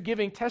comes to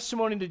giving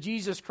testimony to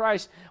Jesus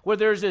Christ, where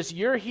there's this,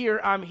 you're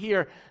here, I'm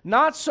here.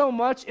 Not so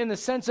much in the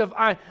sense of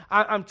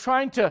I'm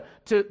trying to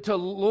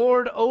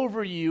lord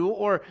over you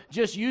or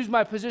just use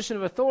my position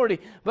of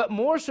authority, but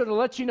more so to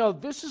let you know,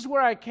 this is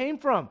where I came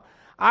from.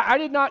 I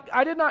did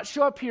not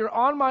show up here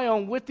on my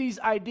own with these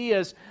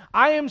ideas.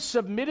 I am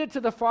submitted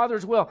to the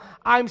Father's will.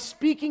 I'm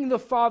speaking the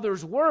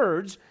Father's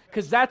words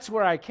because that's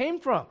where I came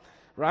from.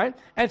 Right?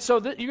 And so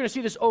you're going to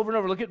see this over and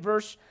over. Look at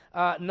verse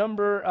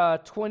number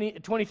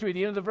 23,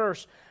 the end of the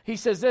verse. He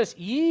says this,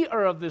 ye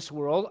are of this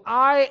world,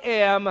 I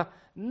am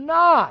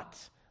not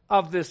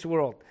of this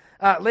world.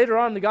 Later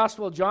on in the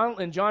Gospel of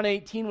John, in John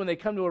 18, when they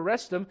come to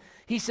arrest him,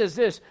 he says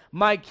this,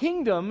 my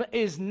kingdom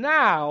is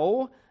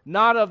now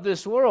not of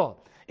this world.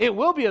 It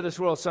will be of this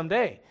world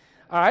someday.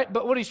 All right,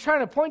 but what he's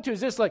trying to point to is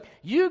this, like,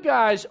 you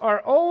guys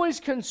are always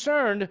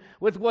concerned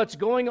with what's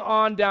going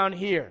on down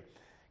here.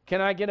 Can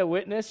I get a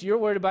witness? You're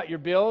worried about your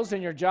bills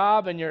and your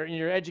job and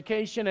your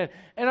education. And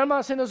I'm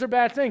not saying those are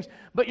bad things,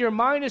 but your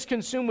mind is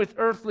consumed with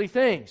earthly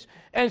things.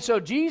 And so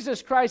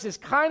Jesus Christ is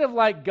kind of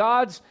like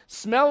God's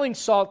smelling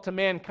salt to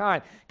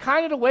mankind,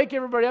 kind of to wake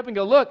everybody up and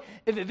go, look,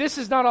 this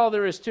is not all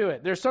there is to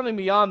it. There's something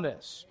beyond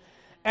this.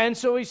 And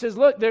so he says,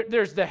 look,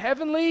 there's the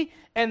heavenly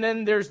and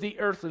then there's the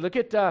earthly. Look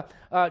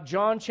at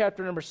John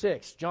chapter number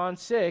 6. John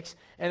 6,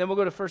 and then we'll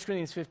go to 1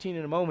 Corinthians 15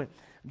 in a moment.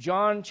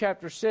 John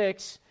chapter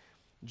 6.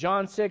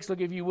 John 6,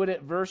 look if you would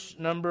at verse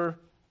number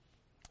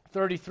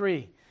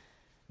 33.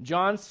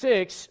 John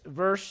 6,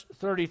 verse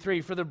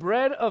 33. For the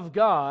bread of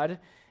God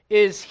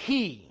is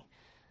he.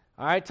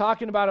 All right,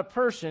 talking about a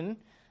person.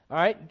 All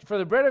right, for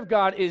the bread of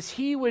God is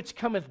he which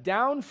cometh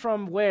down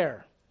from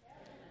where?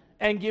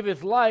 And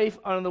giveth life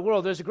unto the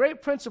world. There's a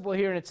great principle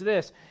here, and it's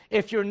this.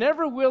 If you're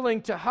never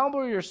willing to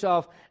humble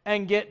yourself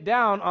and get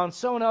down on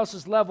someone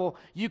else's level,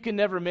 you can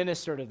never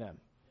minister to them.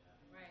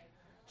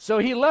 So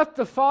he left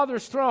the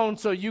Father's throne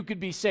so you could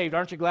be saved.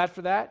 Aren't you glad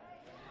for that?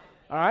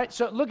 All right.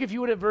 So look if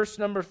you would at verse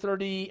number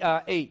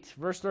 38.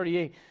 Verse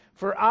 38.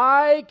 For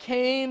I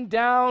came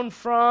down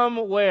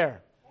from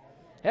where?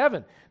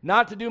 Heaven.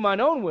 Not to do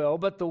mine own will,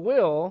 but the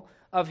will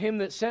of him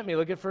that sent me.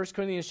 Look at 1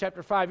 Corinthians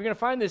chapter 5. You're going to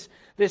find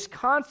this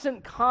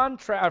constant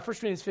contrast, 1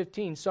 Corinthians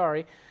 15,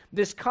 sorry.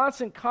 This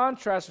constant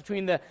contrast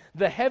between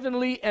the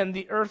heavenly and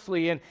the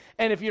earthly. And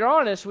if you're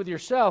honest with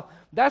yourself,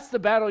 that's the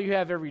battle you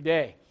have every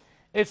day.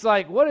 It's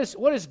like, what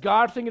is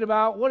God thinking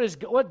about?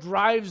 What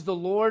drives the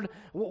Lord?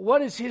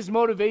 What is his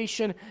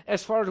motivation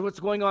as far as what's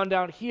going on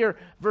down here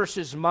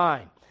versus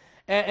mine?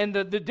 And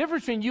the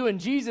difference between you and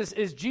Jesus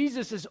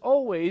is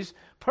always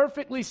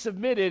perfectly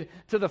submitted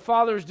to the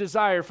Father's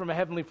desire from a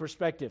heavenly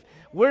perspective.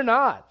 We're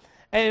not.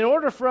 And in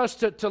order for us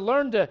to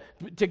learn to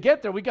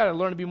get there, we got to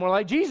learn to be more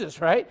like Jesus,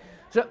 right?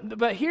 So,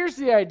 but here's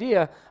the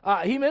idea.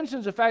 He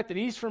mentions the fact that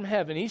he's from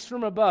heaven. He's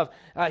from above.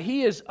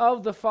 He is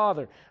of the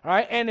Father. All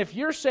right. And if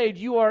you're saved,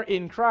 you are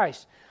in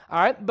Christ. All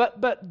right.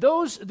 But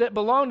those that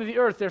belong to the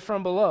earth, they're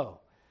from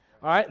below.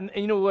 All right. And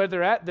you know where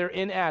they're at? They're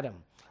in Adam.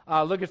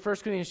 Look at 1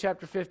 Corinthians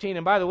chapter 15.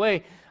 And by the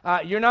way,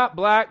 you're not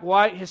black,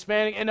 white,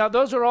 Hispanic. And now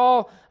those are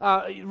all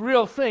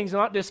real things. I'm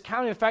not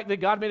discounting the fact that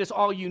God made us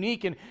all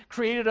unique and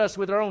created us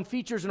with our own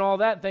features and all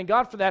that. Thank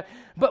God for that.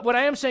 But what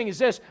I am saying is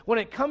this. When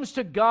it comes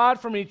to God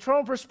from an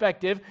eternal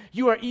perspective,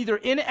 you are either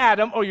in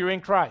Adam or you're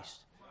in Christ.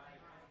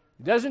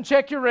 Doesn't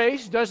check your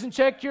race. Doesn't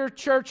check your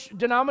church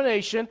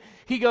denomination.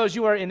 He goes,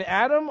 you are in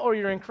Adam or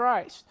you're in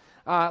Christ.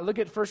 Look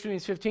at 1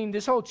 Corinthians 15.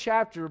 This whole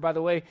chapter, by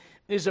the way,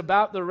 is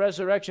about the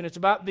resurrection. It's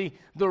about the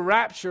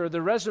rapture,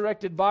 the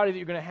resurrected body that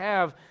you're going to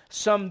have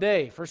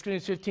someday. 1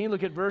 Corinthians 15,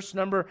 look at verse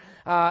number,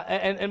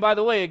 and by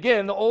the way,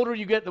 again, the older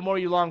you get, the more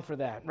you long for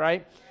that,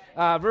 right?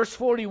 Verse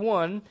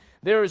 41,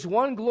 there is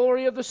one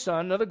glory of the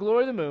sun, another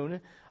glory of the moon,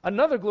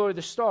 another glory of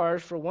the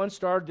stars, for one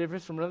star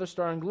differeth from another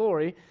star in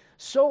glory.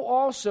 So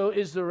also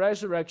is the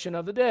resurrection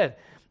of the dead.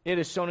 It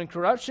is sown in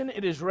corruption.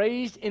 It is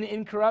raised in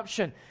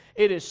incorruption.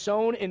 It is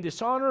sown in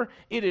dishonor.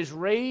 It is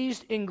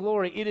raised in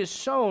glory. It is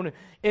sown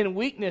in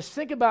weakness.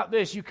 Think about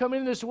this. You come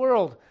into this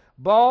world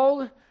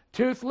bald,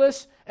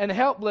 toothless, and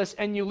helpless,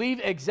 and you leave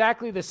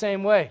exactly the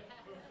same way.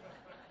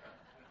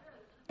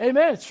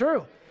 Amen. It's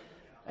true.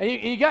 And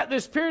you got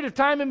this period of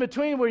time in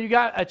between where you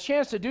got a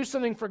chance to do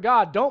something for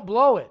God. Don't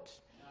blow it.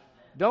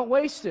 Don't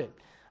waste it.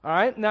 All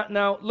right,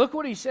 now look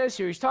what he says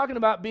here. He's talking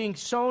about being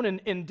sown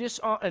in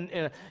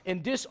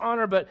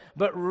dishonor,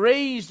 but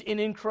raised in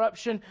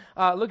incorruption.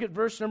 Look at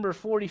verse number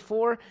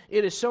 44.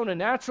 It is sown a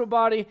natural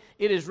body.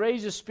 It is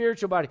raised a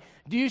spiritual body.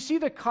 Do you see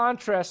the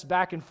contrast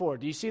back and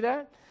forth? Do you see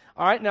that?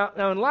 All right,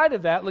 now in light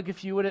of that, look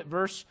if you would at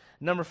verse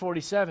number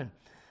 47.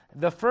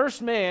 The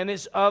first man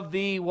is of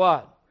the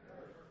what?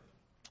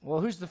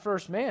 Well, who's the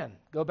first man?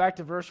 Go back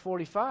to verse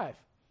 45.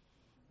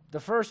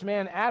 The first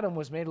man, Adam,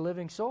 was made a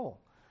living soul.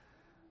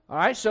 All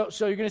right, so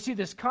you're going to see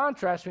this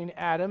contrast between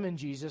Adam and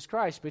Jesus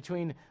Christ,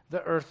 between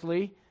the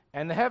earthly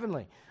and the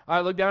heavenly. All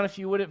right, look down if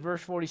you would at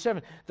verse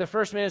 47. The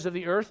first man is of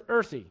the earth,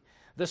 earthy.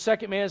 The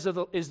second man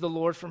is the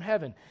Lord from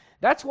heaven.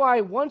 That's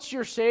why once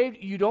you're saved,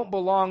 you don't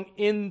belong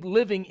in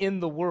living in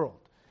the world.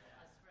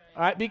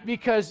 All right,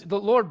 because the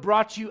Lord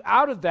brought you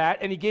out of that,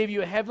 and he gave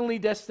you a heavenly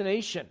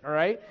destination, all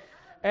right?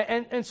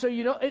 And so,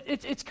 you know,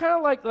 it's kind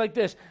of like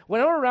this.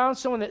 When I'm around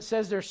someone that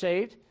says they're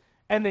saved,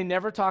 and they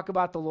never talk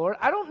about the Lord,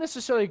 I don't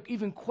necessarily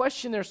even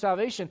question their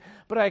salvation,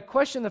 but I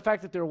question the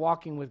fact that they're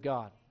walking with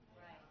God.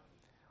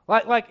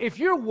 Right. Like if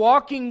you're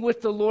walking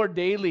with the Lord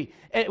daily,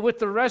 with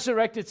the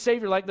resurrected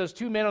Savior, like those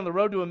two men on the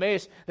road to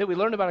Emmaus that we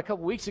learned about a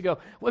couple weeks ago,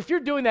 well, if you're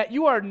doing that,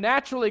 you are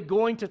naturally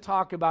going to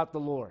talk about the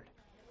Lord.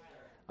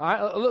 All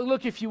right,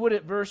 look if you would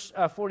at verse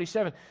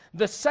 47.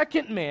 The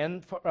second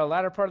man,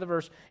 latter part of the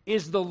verse,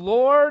 is the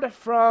Lord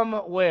from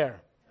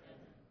where?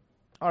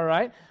 All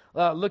right.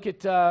 Look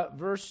at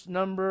verse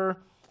number,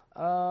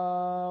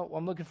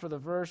 I'm looking for the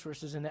verse where it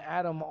says, in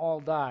Adam all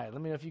died.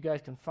 Let me know if you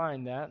guys can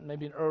find that,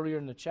 maybe earlier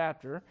in the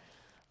chapter.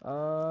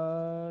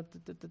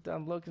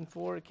 I'm looking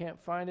for it, can't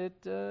find it.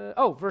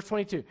 Verse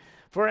 22.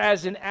 For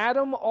as in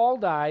Adam all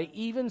die,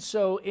 even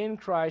so in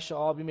Christ shall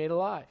all be made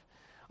alive.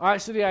 All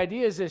right, so the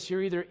idea is this.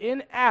 You're either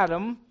in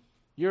Adam,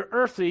 you're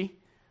earthly,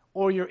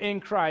 or you're in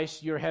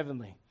Christ, you're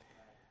heavenly.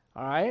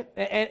 All right?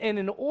 And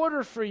in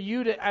order for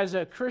you to, as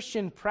a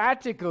Christian,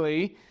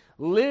 practically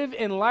live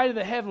in light of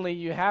the heavenly,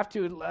 you have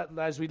to,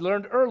 as we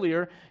learned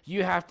earlier,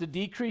 you have to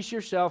decrease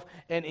yourself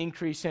and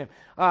increase him.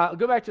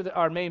 Go back to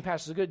our main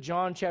passage. Go to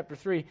John chapter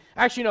 3.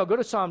 Actually, no, go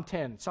to Psalm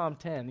 10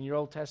 in your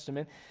Old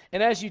Testament.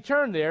 And as you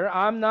turn there,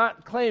 I'm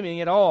not claiming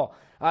at all.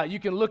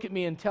 You can look at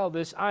me and tell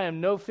this. I am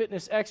no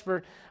fitness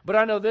expert, but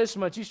I know this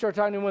much. You start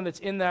talking to anyone that's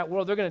in that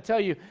world, they're going to tell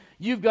you,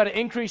 you've got to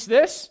increase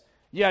this,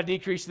 you got to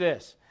decrease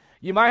this.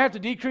 You might have to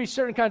decrease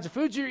certain kinds of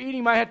foods you're eating.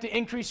 You might have to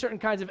increase certain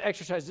kinds of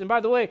exercises. And by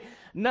the way,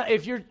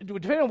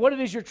 depending on what it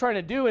is you're trying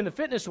to do in the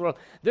fitness world,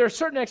 there are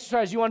certain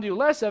exercises you want to do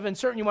less of and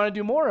certain you want to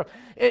do more of.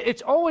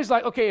 It's always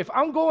like, okay, if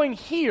I'm going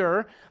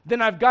here,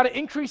 then I've got to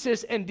increase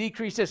this and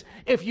decrease this.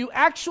 If you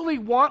actually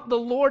want the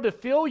Lord to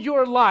fill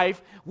your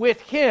life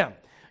with him,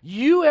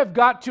 you have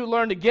got to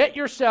learn to get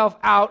yourself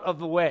out of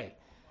the way.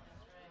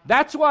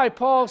 That's why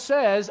Paul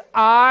says,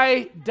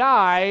 I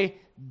die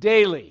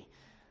daily.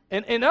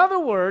 And in other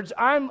words,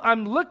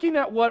 I'm looking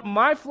at what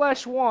my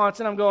flesh wants,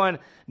 and I'm going,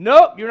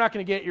 nope, you're not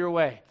going to get your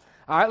way.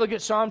 All right, look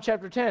at Psalm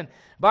chapter 10.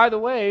 By the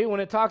way, when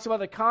it talks about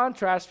the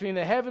contrast between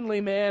the heavenly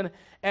man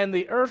and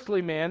the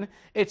earthly man,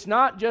 it's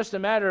not just a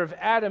matter of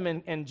Adam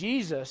and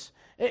Jesus.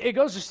 It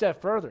goes a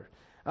step further.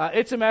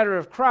 It's a matter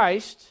of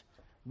Christ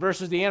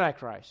versus the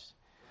Antichrist.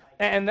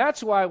 And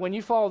that's why when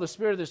you follow the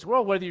spirit of this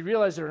world, whether you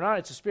realize it or not,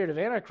 it's the spirit of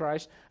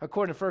Antichrist,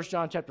 according to 1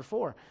 John chapter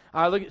 4.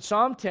 Look at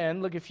Psalm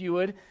 10, look if you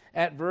would,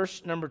 at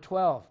verse number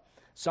 12.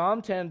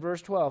 Psalm 10,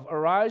 verse 12.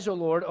 Arise, O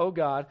Lord, O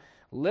God,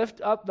 lift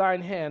up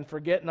thine hand,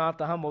 forget not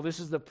the humble. This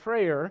is the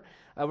prayer.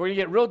 We're going to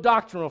get real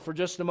doctrinal for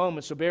just a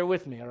moment, so bear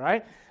with me, all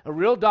right? A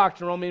real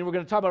doctrinal, meaning we're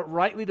going to talk about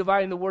rightly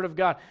dividing the word of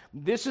God.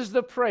 This is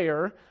the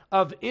prayer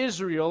of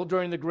Israel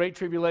during the Great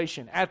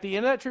Tribulation. At the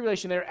end of that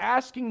tribulation, they're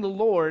asking the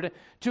Lord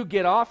to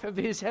get off of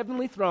his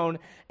heavenly throne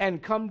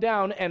and come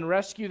down and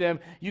rescue them.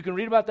 You can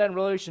read about that in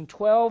Revelation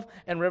 12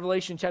 and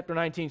Revelation chapter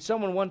 19.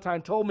 Someone one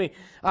time told me,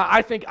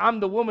 I think I'm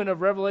the woman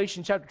of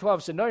Revelation chapter 12.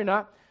 I said, no, you're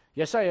not.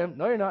 Yes, I am.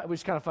 No, you're not. It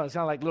was kind of fun. It's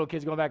kind of like little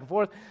kids going back and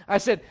forth. I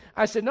said,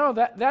 no,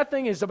 that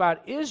thing is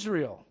about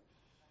Israel.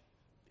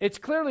 It's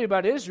clearly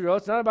about Israel.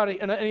 It's not about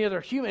any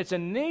other human. It's a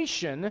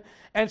nation.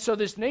 And so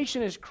this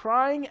nation is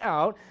crying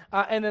out.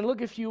 And then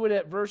look, if you would,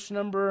 at verse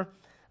number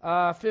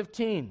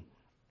 15.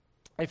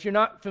 If you're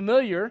not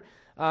familiar,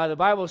 the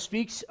Bible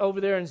speaks over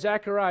there in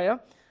Zechariah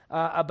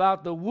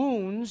about the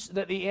wounds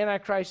that the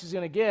Antichrist is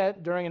going to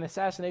get during an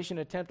assassination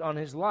attempt on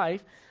his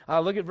life.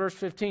 Look at verse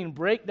 15.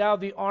 Break thou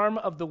the arm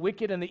of the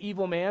wicked and the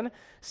evil man.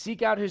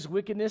 Seek out his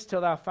wickedness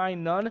till thou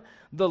find none.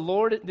 The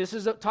Lord, this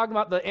is talking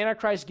about the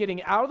Antichrist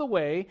getting out of the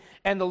way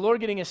and the Lord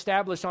getting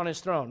established on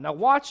his throne. Now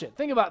watch it.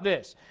 Think about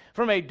this.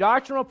 From a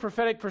doctrinal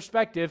prophetic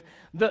perspective,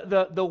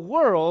 the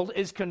world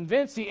is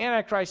convinced the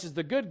Antichrist is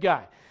the good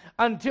guy.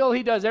 until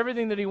he does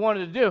everything that he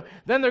wanted to do.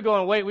 Then they're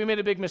going, wait, we made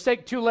a big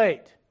mistake, too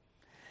late.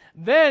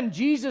 Then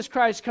Jesus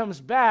Christ comes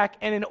back,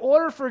 and in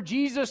order for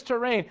Jesus to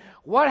reign,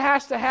 what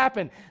has to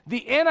happen?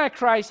 The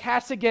Antichrist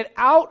has to get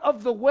out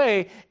of the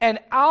way and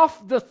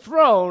off the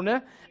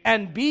throne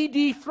and be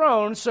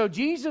dethroned so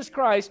Jesus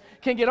Christ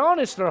can get on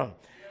his throne.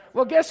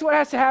 Well, guess what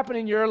has to happen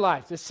in your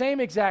life? The same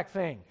exact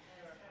thing.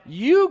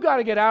 You got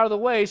to get out of the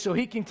way so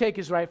he can take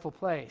his rightful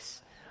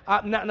place.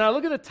 Now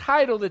look at the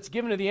title that's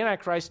given to the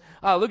Antichrist.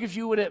 Look, if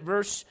you would, at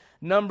verse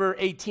number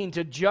 18.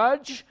 To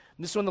judge,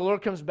 this is when the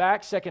Lord comes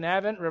back, second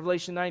advent,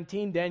 Revelation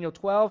 19, Daniel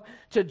 12.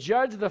 To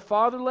judge the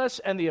fatherless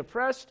and the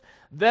oppressed,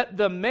 that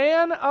the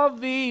man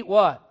of the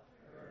what?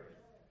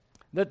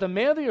 That the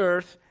man of the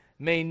earth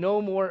may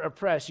no more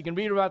oppress. You can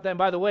read about that. And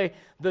by the way,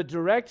 the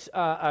direct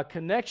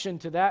connection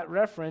to that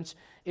reference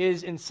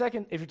is in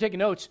if you're taking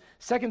notes,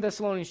 2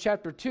 Thessalonians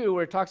chapter 2,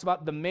 where it talks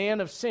about the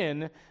man of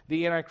sin,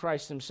 the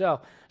Antichrist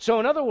himself. So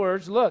in other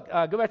words, look,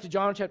 go back to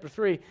John chapter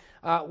 3.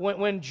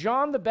 When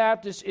John the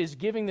Baptist is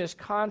giving this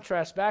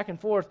contrast back and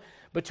forth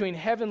between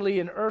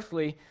heavenly and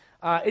earthly,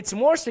 it's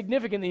more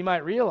significant than you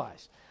might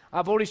realize.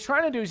 But what he's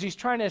trying to do is he's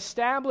trying to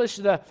establish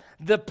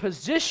the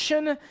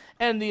position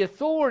and the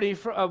authority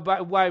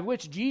by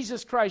which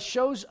Jesus Christ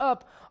shows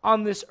up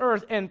on this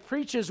earth and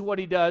preaches what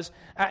he does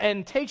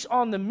and takes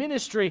on the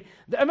ministry.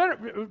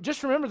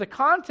 Just remember the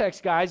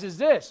context, guys, is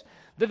this.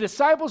 The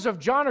disciples of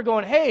John are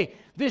going, hey,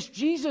 this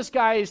Jesus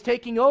guy is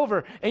taking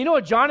over. And you know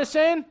what John is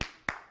saying?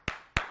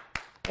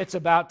 It's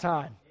about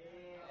time.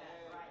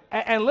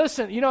 And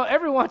listen,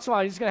 every once in a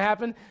while it's going to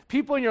happen.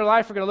 People in your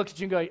life are going to look at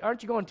you and go,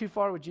 aren't you going too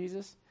far with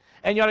Jesus?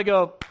 And you ought to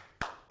go,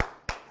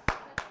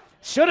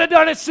 should have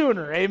done it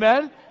sooner,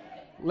 amen?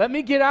 Let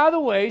me get out of the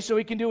way so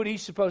he can do what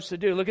he's supposed to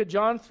do. Look at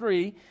John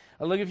 3.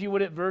 Look, if you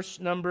would, at verse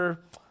number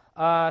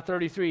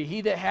 33.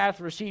 He that hath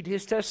received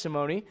his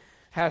testimony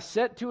hath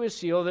set to his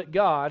seal that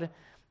God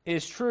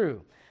is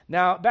true.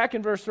 Now, back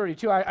in verse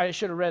 32, I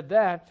should have read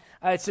that.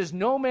 It says,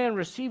 no man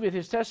receiveth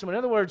his testimony.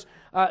 In other words,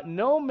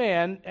 no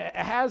man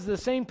has the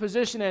same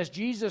position as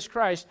Jesus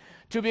Christ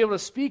to be able to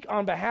speak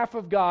on behalf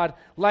of God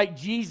like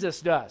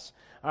Jesus does.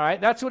 All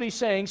right, that's what he's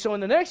saying. So in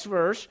the next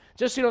verse,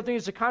 just so you don't think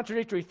it's a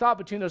contradictory thought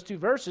between those two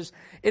verses,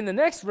 in the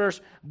next verse,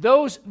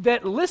 those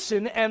that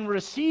listen and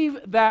receive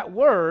that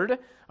word, all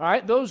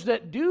right, those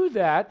that do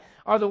that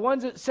are the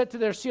ones that set to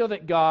their seal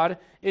that God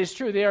is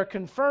true. They are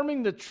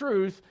confirming the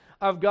truth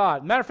of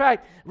God. Matter of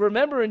fact,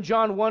 remember in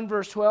John 1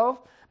 verse 12,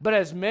 but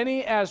as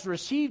many as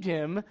received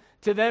him,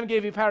 to them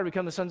gave he power to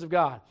become the sons of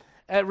God.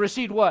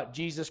 Received what?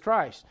 Jesus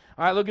Christ.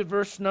 All right, look at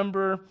verse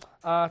number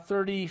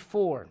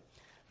 34.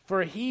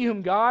 For he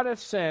whom God hath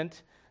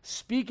sent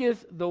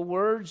speaketh the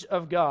words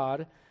of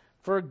God,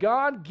 for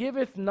God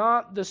giveth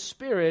not the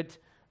Spirit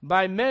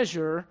by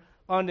measure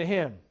unto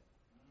him.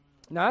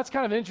 Now that's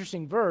kind of an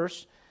interesting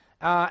verse,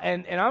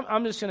 and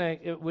I'm just going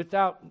to,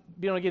 without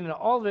being able to get into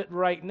all of it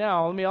right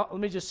now, let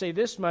me just say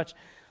this much.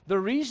 The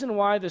reason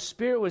why the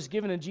Spirit was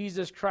given to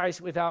Jesus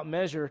Christ without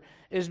measure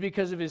is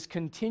because of his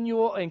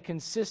continual and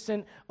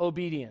consistent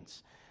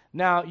obedience.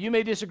 Now, you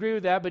may disagree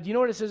with that, but do you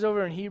know what it says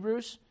over in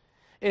Hebrews?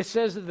 It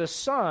says that the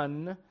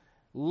Son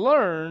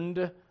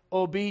learned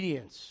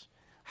obedience.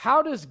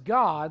 How does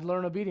God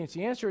learn obedience?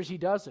 The answer is he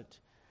doesn't.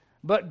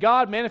 But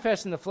God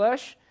manifests in the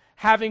flesh,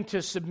 having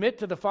to submit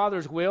to the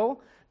Father's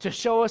will to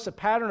show us a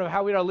pattern of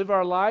how we ought to live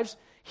our lives,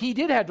 he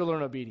did have to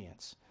learn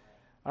obedience.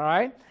 All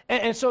right?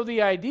 And so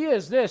the idea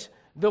is this.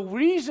 The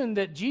reason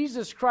that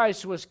Jesus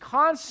Christ was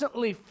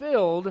constantly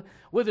filled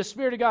with the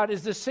Spirit of God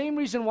is the same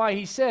reason why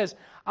he says,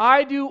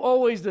 I do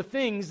always the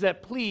things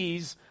that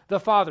please the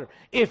Father.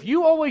 If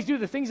you always do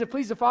the things that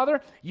please the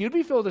Father, you'd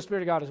be filled with the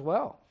Spirit of God as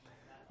well.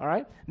 All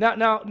right?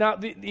 Now,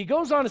 he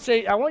goes on to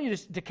say, I want you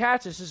to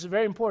catch this. This is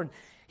very important.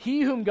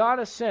 He whom God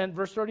has sent,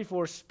 verse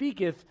 34,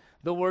 speaketh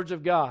the words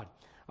of God.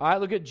 All right,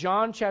 look at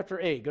John chapter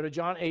 8. Go to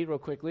John 8 real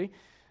quickly.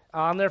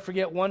 I'll never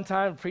forget one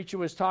time a preacher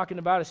was talking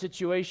about a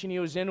situation he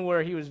was in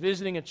where he was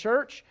visiting a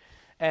church,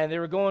 and they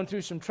were going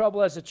through some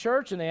trouble as a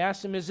church, and they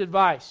asked him his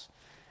advice.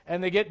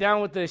 And they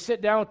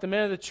sit down with the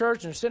men of the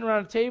church, and they're sitting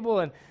around a table,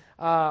 and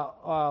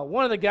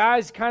one of the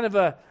guys kind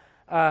of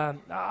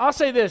I'll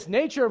say this,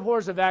 nature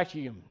abhors a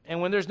vacuum.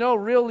 And when there's no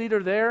real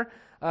leader there,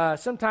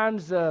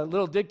 sometimes the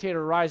little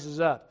dictator rises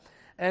up.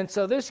 And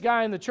so this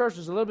guy in the church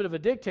was a little bit of a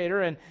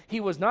dictator, and he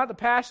was not the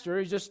pastor.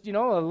 He's just,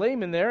 a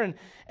layman there,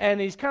 and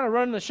he's kind of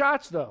running the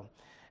shots, though.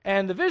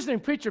 And the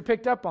visiting preacher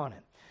picked up on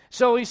it.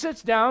 So he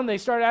sits down, they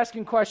start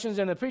asking questions,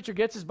 and the preacher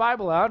gets his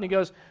Bible out, and he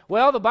goes,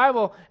 well, the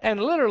Bible,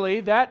 and literally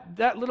that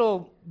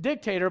little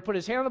dictator put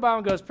his hand on the Bible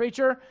and goes,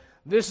 preacher,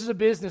 this is a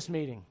business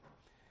meeting.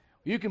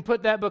 You can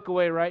put that book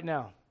away right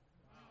now.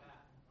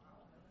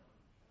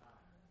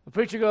 The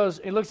preacher goes,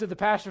 he looks at the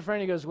pastor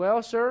friend, he goes,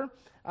 well, sir,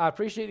 I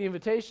appreciate the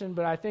invitation,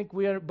 but I think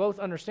we both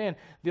understand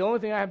the only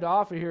thing I have to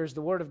offer here is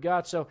the Word of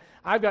God, so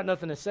I've got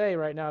nothing to say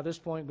right now at this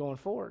point going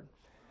forward.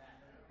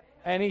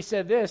 And he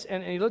said this,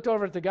 and he looked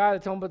over at the guy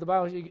that told him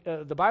about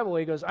the Bible.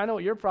 He goes, I know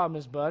what your problem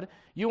is, bud.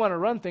 You want to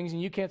run things,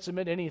 and you can't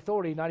submit to any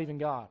authority, not even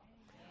God.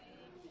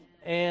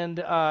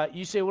 And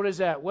you say, what is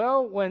that?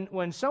 Well,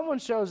 when someone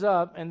shows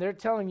up and they're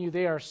telling you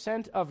they are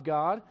sent of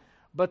God,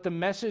 but the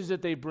message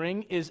that they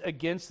bring is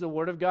against the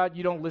Word of God,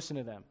 you don't listen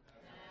to them.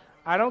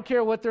 I don't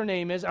care what their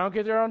name is. I don't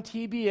care if they're on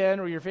TBN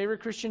or your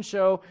favorite Christian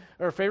show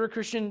or favorite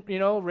Christian,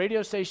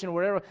 radio station or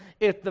whatever.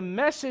 If the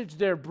message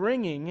they're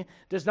bringing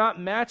does not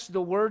match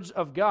the words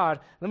of God,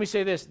 let me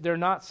say this, they're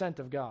not sent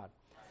of God.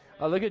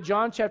 Look at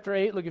John chapter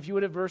 8. Look, if you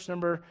would, at verse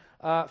number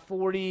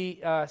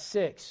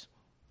 46.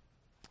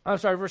 I'm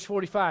sorry, verse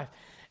 45.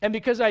 And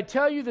because I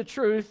tell you the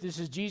truth, this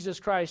is Jesus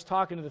Christ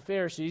talking to the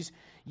Pharisees,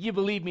 ye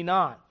believe me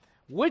not.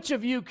 Which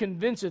of you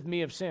convinceth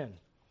me of sin?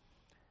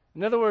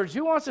 In other words,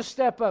 who wants to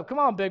step up? Come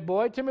on, big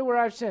boy. Tell me where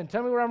I've sinned.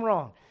 Tell me where I'm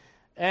wrong.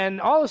 And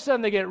all of a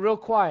sudden, they get real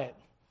quiet.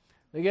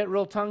 They get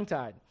real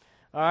tongue-tied.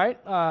 All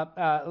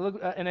right?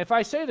 Look, and if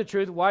I say the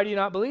truth, why do you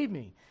not believe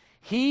me?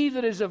 He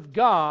that is of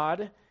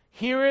God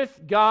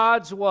heareth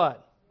God's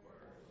what?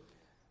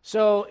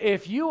 So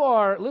if you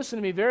are, listen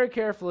to me very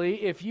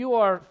carefully, if you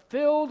are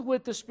filled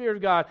with the Spirit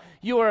of God,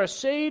 you are a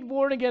saved,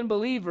 born-again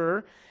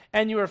believer,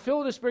 and you are filled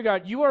with the Spirit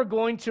of God, you are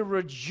going to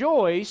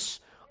rejoice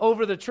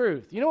over the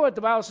truth. You know what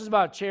the Bible says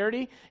about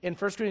charity in 1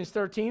 Corinthians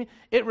 13?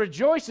 It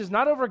rejoices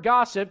not over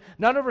gossip,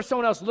 not over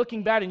someone else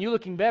looking bad and you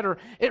looking better.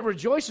 It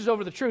rejoices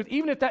over the truth,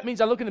 even if that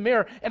means I look in the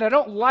mirror and I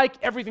don't like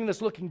everything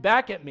that's looking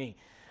back at me,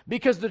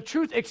 because the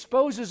truth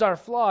exposes our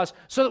flaws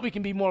so that we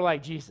can be more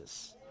like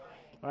Jesus.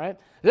 All right?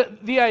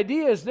 The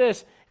idea is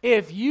this: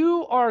 if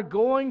you are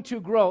going to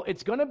grow,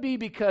 it's going to be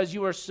because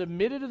you are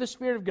submitted to the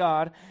Spirit of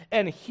God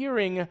and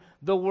hearing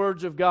the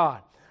words of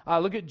God.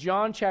 Look at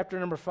John chapter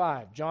number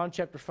 5. John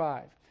chapter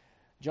 5.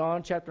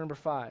 John chapter number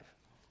 5.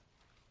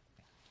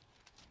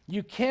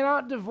 You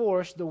cannot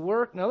divorce the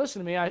work. Now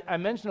listen to me. I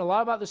mentioned a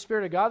lot about the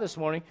Spirit of God this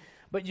morning,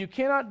 but you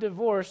cannot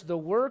divorce the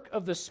work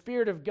of the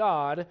Spirit of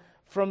God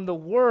from the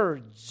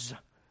words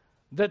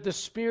that the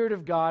Spirit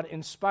of God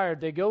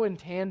inspired. They go in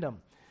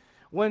tandem.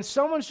 When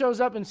someone shows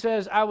up and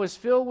says, I was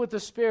filled with the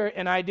Spirit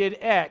and I did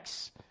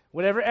X,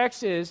 whatever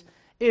X is,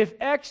 if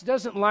X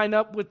doesn't line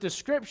up with the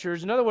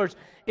Scriptures, in other words,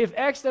 if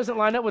X doesn't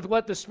line up with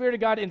what the Spirit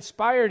of God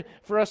inspired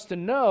for us to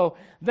know,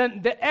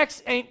 then the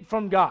X ain't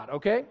from God,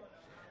 okay?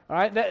 All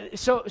right,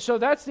 so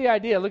that's the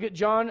idea. Look at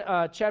John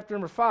chapter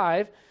number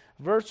 5,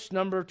 verse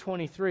number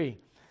 23.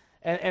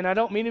 And I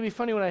don't mean to be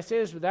funny when I say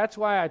this, but that's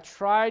why I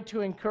try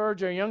to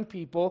encourage our young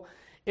people,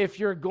 if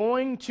you're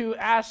going to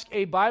ask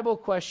a Bible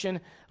question,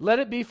 let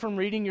it be from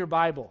reading your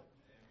Bible.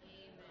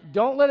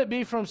 Don't let it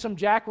be from some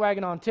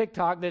jackwagon on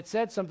TikTok that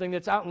said something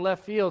that's out in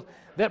left field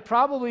that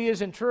probably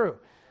isn't true.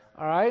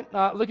 All right?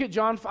 Look at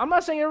John. I'm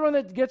not saying everyone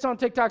that gets on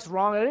TikTok's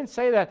wrong. I didn't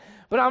say that.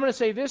 But I'm going to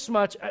say this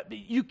much.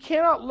 You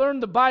cannot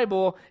learn the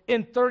Bible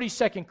in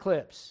 30-second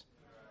clips.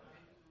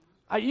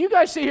 You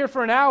guys sit here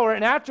for an hour,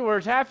 and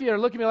afterwards, half of you are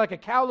looking at me like a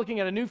cow looking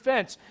at a new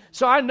fence.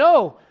 So I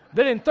know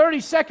that in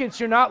 30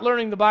 seconds, you're not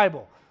learning the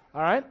Bible.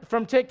 All right?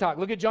 From TikTok.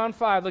 Look at John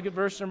 5. Look at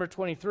verse number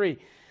 23.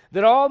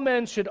 That all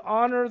men should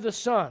honor the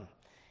Son,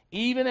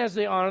 even as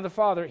they honor the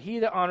Father. He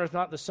that honoreth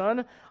not the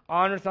Son,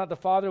 honoreth not the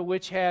Father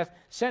which hath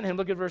sent him.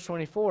 Look at verse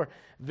 24.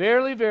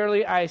 Verily,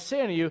 verily, I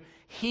say unto you,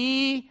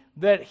 he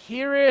that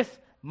heareth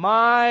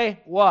my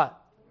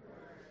what?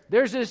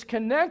 There's this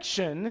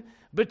connection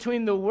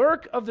between the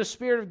work of the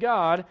Spirit of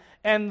God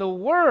and the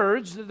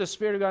words that the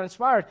Spirit of God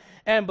inspired.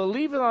 And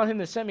believeth on him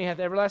that sent me hath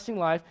everlasting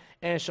life,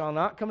 and shall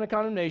not come to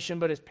condemnation,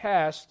 but is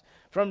passed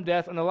from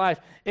death unto life.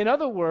 In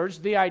other words,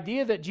 the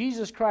idea that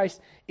Jesus Christ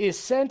is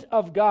sent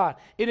of God,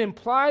 it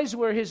implies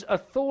where his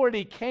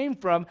authority came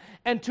from,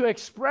 and to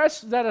express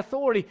that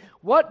authority,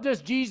 what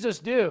does Jesus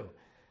do?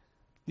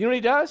 You know what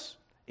he does?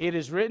 It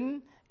is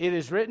written, it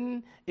is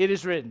written, it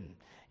is written.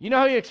 You know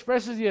how he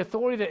expresses the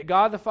authority that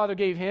God the Father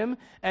gave him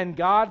and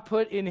God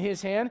put in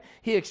his hand?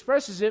 He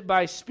expresses it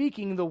by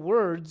speaking the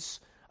words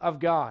of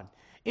God.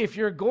 If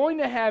you're going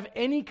to have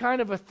any kind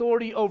of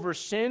authority over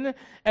sin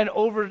and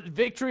over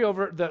victory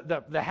over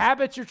the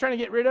habits you're trying to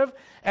get rid of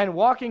and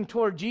walking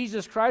toward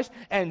Jesus Christ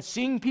and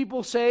seeing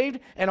people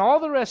saved and all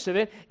the rest of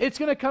it, it's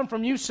going to come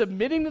from you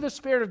submitting to the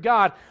Spirit of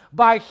God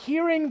by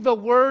hearing the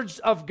words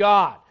of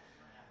God.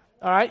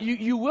 All right,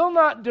 you will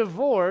not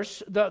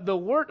divorce the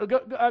word.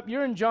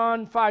 You're in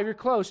John 5, you're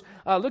close.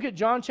 Look at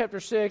John chapter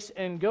 6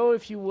 and go,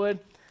 if you would,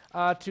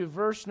 to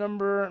verse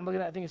number, I'm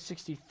looking at, I think it's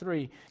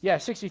 63. Yeah,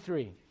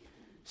 63.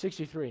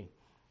 63.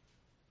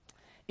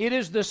 It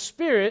is the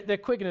Spirit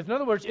that quickeneth. In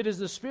other words, it is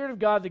the Spirit of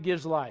God that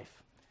gives life.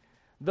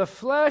 The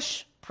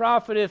flesh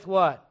profiteth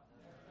what?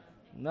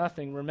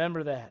 Nothing.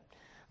 Remember that.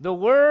 The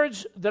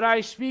words that I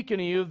speak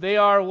unto you, they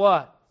are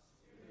what?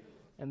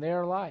 And they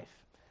are life.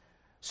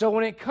 So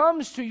when it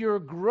comes to your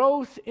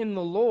growth in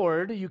the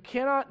Lord, you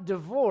cannot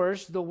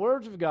divorce the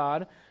words of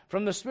God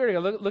from the Spirit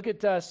of God. Look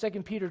at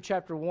 2 Peter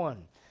chapter 1.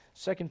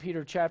 2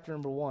 Peter chapter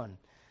number 1.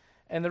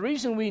 And the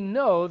reason we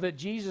know that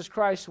Jesus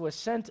Christ was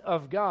sent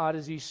of God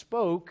is he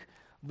spoke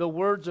the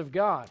words of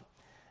God.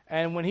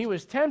 And when he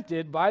was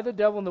tempted by the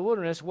devil in the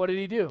wilderness, what did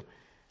he do?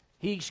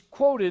 He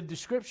quoted the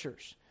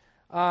Scriptures.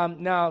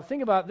 Now,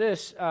 think about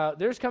this.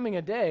 There's coming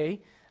a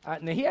day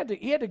Now he had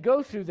to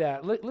go through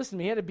that. Listen to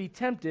me, he had to be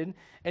tempted,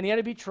 and he had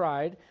to be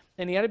tried,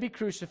 and he had to be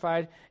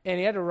crucified, and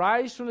he had to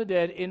rise from the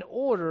dead in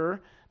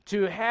order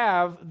to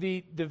have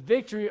the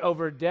victory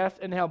over death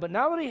and hell. But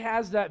now that he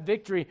has that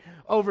victory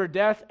over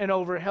death and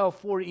over hell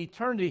for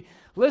eternity,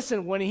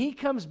 listen, when he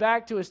comes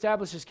back to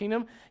establish his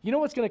kingdom, you know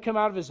what's going to come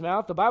out of his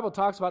mouth? The Bible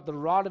talks about the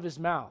rod of his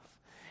mouth.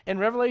 In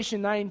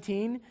Revelation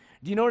 19,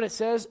 do you know what it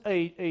says?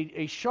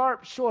 A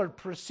sharp sword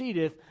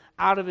proceedeth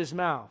out of his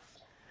mouth.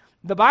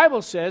 The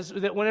Bible says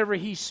that whenever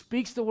he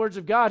speaks the words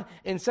of God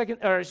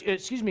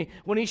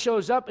when he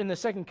shows up in the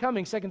second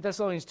coming, 2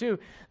 Thessalonians 2,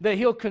 that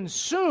he'll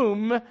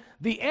consume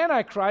the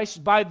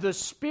Antichrist by the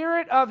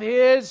spirit of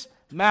his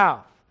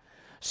mouth.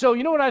 So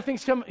you know what I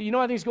think's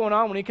going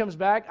on when he comes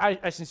back?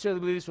 I sincerely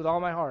believe this with all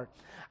my heart.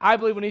 I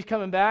believe when he's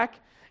coming back,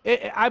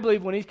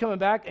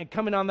 and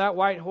coming on that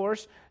white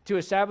horse to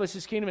establish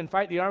his kingdom and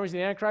fight the armies of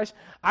the Antichrist,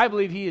 I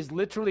believe he is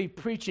literally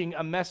preaching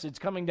a message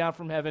coming down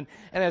from heaven.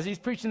 And as he's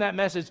preaching that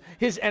message,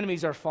 his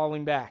enemies are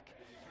falling back.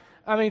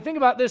 I mean, think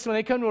about this. When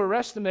they come to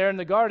arrest him there in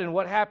the garden,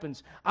 what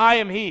happens? I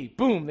am he.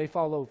 Boom, they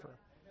fall over.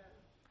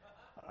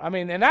 I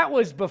mean, and that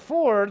was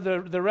before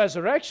the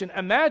resurrection.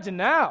 Imagine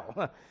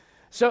now.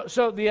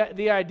 So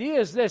the idea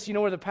is this. You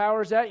know where the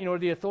power is at? You know where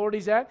the authority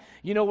is at?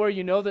 You know where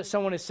you know that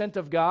someone is sent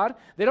of God?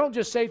 They don't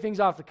just say things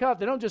off the cuff.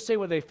 They don't just say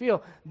what they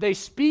feel. They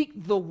speak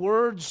the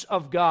words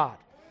of God.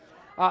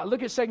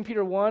 Look at 2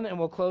 Peter 1, and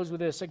we'll close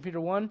with this. 2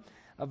 Peter 1,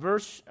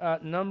 verse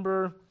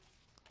number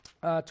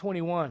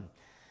 21.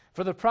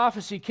 For the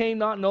prophecy came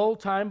not in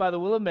old time by the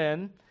will of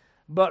men,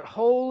 but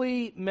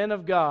holy men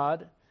of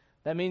God.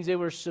 That means they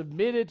were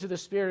submitted to the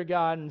Spirit of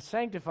God and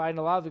sanctified and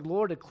allowed the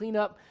Lord to clean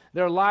up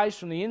their lives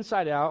from the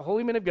inside out.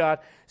 Holy men of God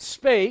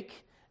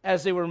spake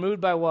as they were moved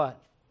by what?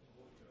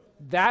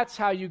 That's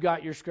how you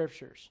got your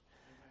scriptures.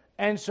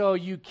 And so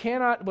you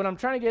cannot, what I'm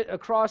trying to get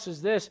across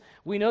is this.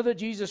 We know that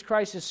Jesus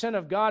Christ is Son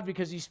of God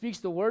because he speaks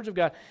the words of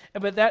God.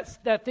 But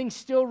that thing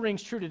still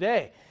rings true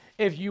today.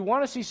 If you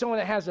want to see someone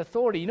that has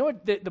authority, you know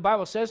what the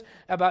Bible says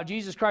about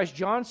Jesus Christ?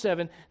 John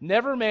 7,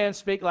 never man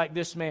spake like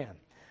this man.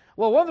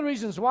 Well, one of the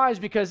reasons why is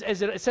because,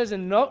 as it says a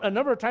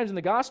number of times in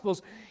the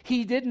Gospels,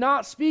 he did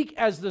not speak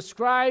as the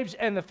scribes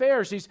and the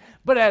Pharisees,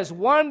 but as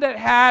one that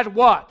had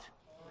what?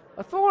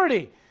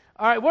 Authority.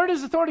 All right, where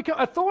does authority come?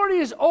 Authority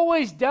is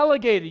always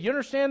delegated. You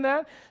understand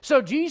that?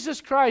 So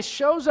Jesus Christ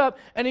shows up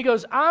and he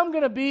goes, I'm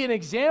going to be an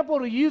example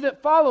to you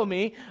that follow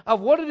me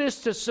of what it is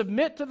to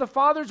submit to the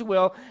Father's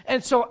will.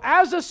 And so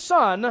as a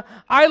son,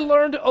 I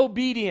learned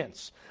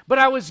obedience. But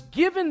I was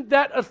given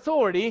that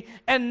authority,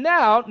 and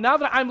now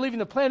that I'm leaving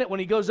the planet, when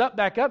he goes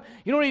back up,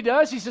 you know what he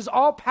does? He says,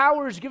 all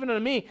power is given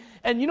unto me.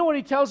 And you know what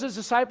he tells his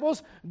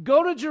disciples?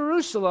 Go to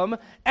Jerusalem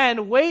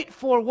and wait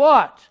for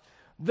what?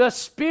 The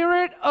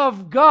Spirit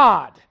of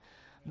God.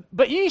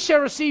 But ye shall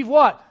receive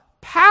what?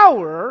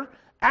 Power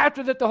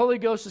after that the Holy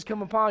Ghost has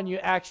come upon you,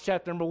 Acts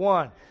chapter number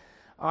 1.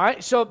 All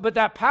right, so, but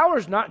that power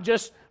is not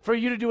just for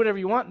you to do whatever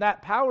you want.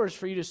 That power is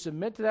for you to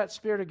submit to that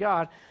Spirit of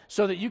God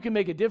so that you can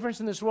make a difference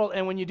in this world.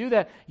 And when you do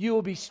that, you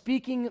will be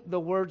speaking the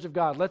words of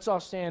God. Let's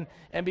all stand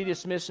and be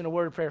dismissed in a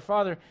word of prayer.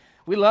 Father,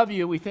 we love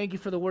you. We thank you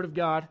for the word of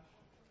God.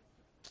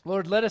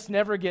 Lord, let us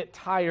never get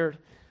tired,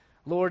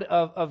 Lord,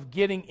 of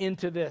getting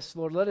into this.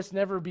 Lord, let us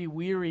never be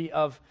weary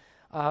of,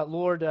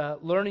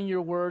 learning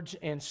your words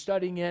and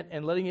studying it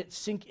and letting it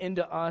sink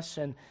into us.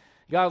 And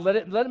God, let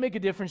it make a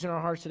difference in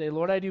our hearts today.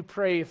 Lord, I do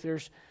pray if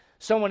there's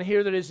someone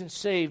here that isn't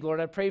saved,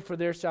 Lord, I pray for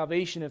their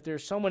salvation. If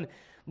there's someone,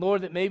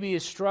 Lord, that maybe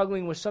is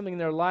struggling with something in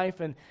their life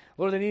and,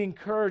 Lord, they need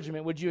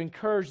encouragement, would you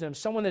encourage them?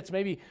 Someone that's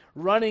maybe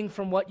running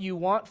from what you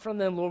want from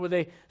them, Lord, would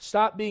they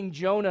stop being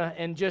Jonah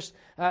and just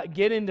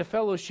get into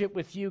fellowship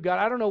with you? God,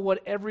 I don't know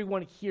what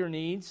everyone here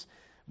needs,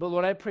 but,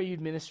 Lord, I pray you'd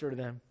minister to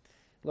them.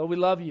 Lord, we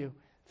love you.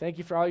 Thank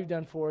you for all you've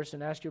done for us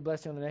and ask your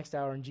blessing on the next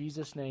hour. In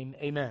Jesus' name,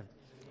 amen.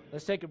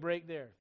 Let's take a break there.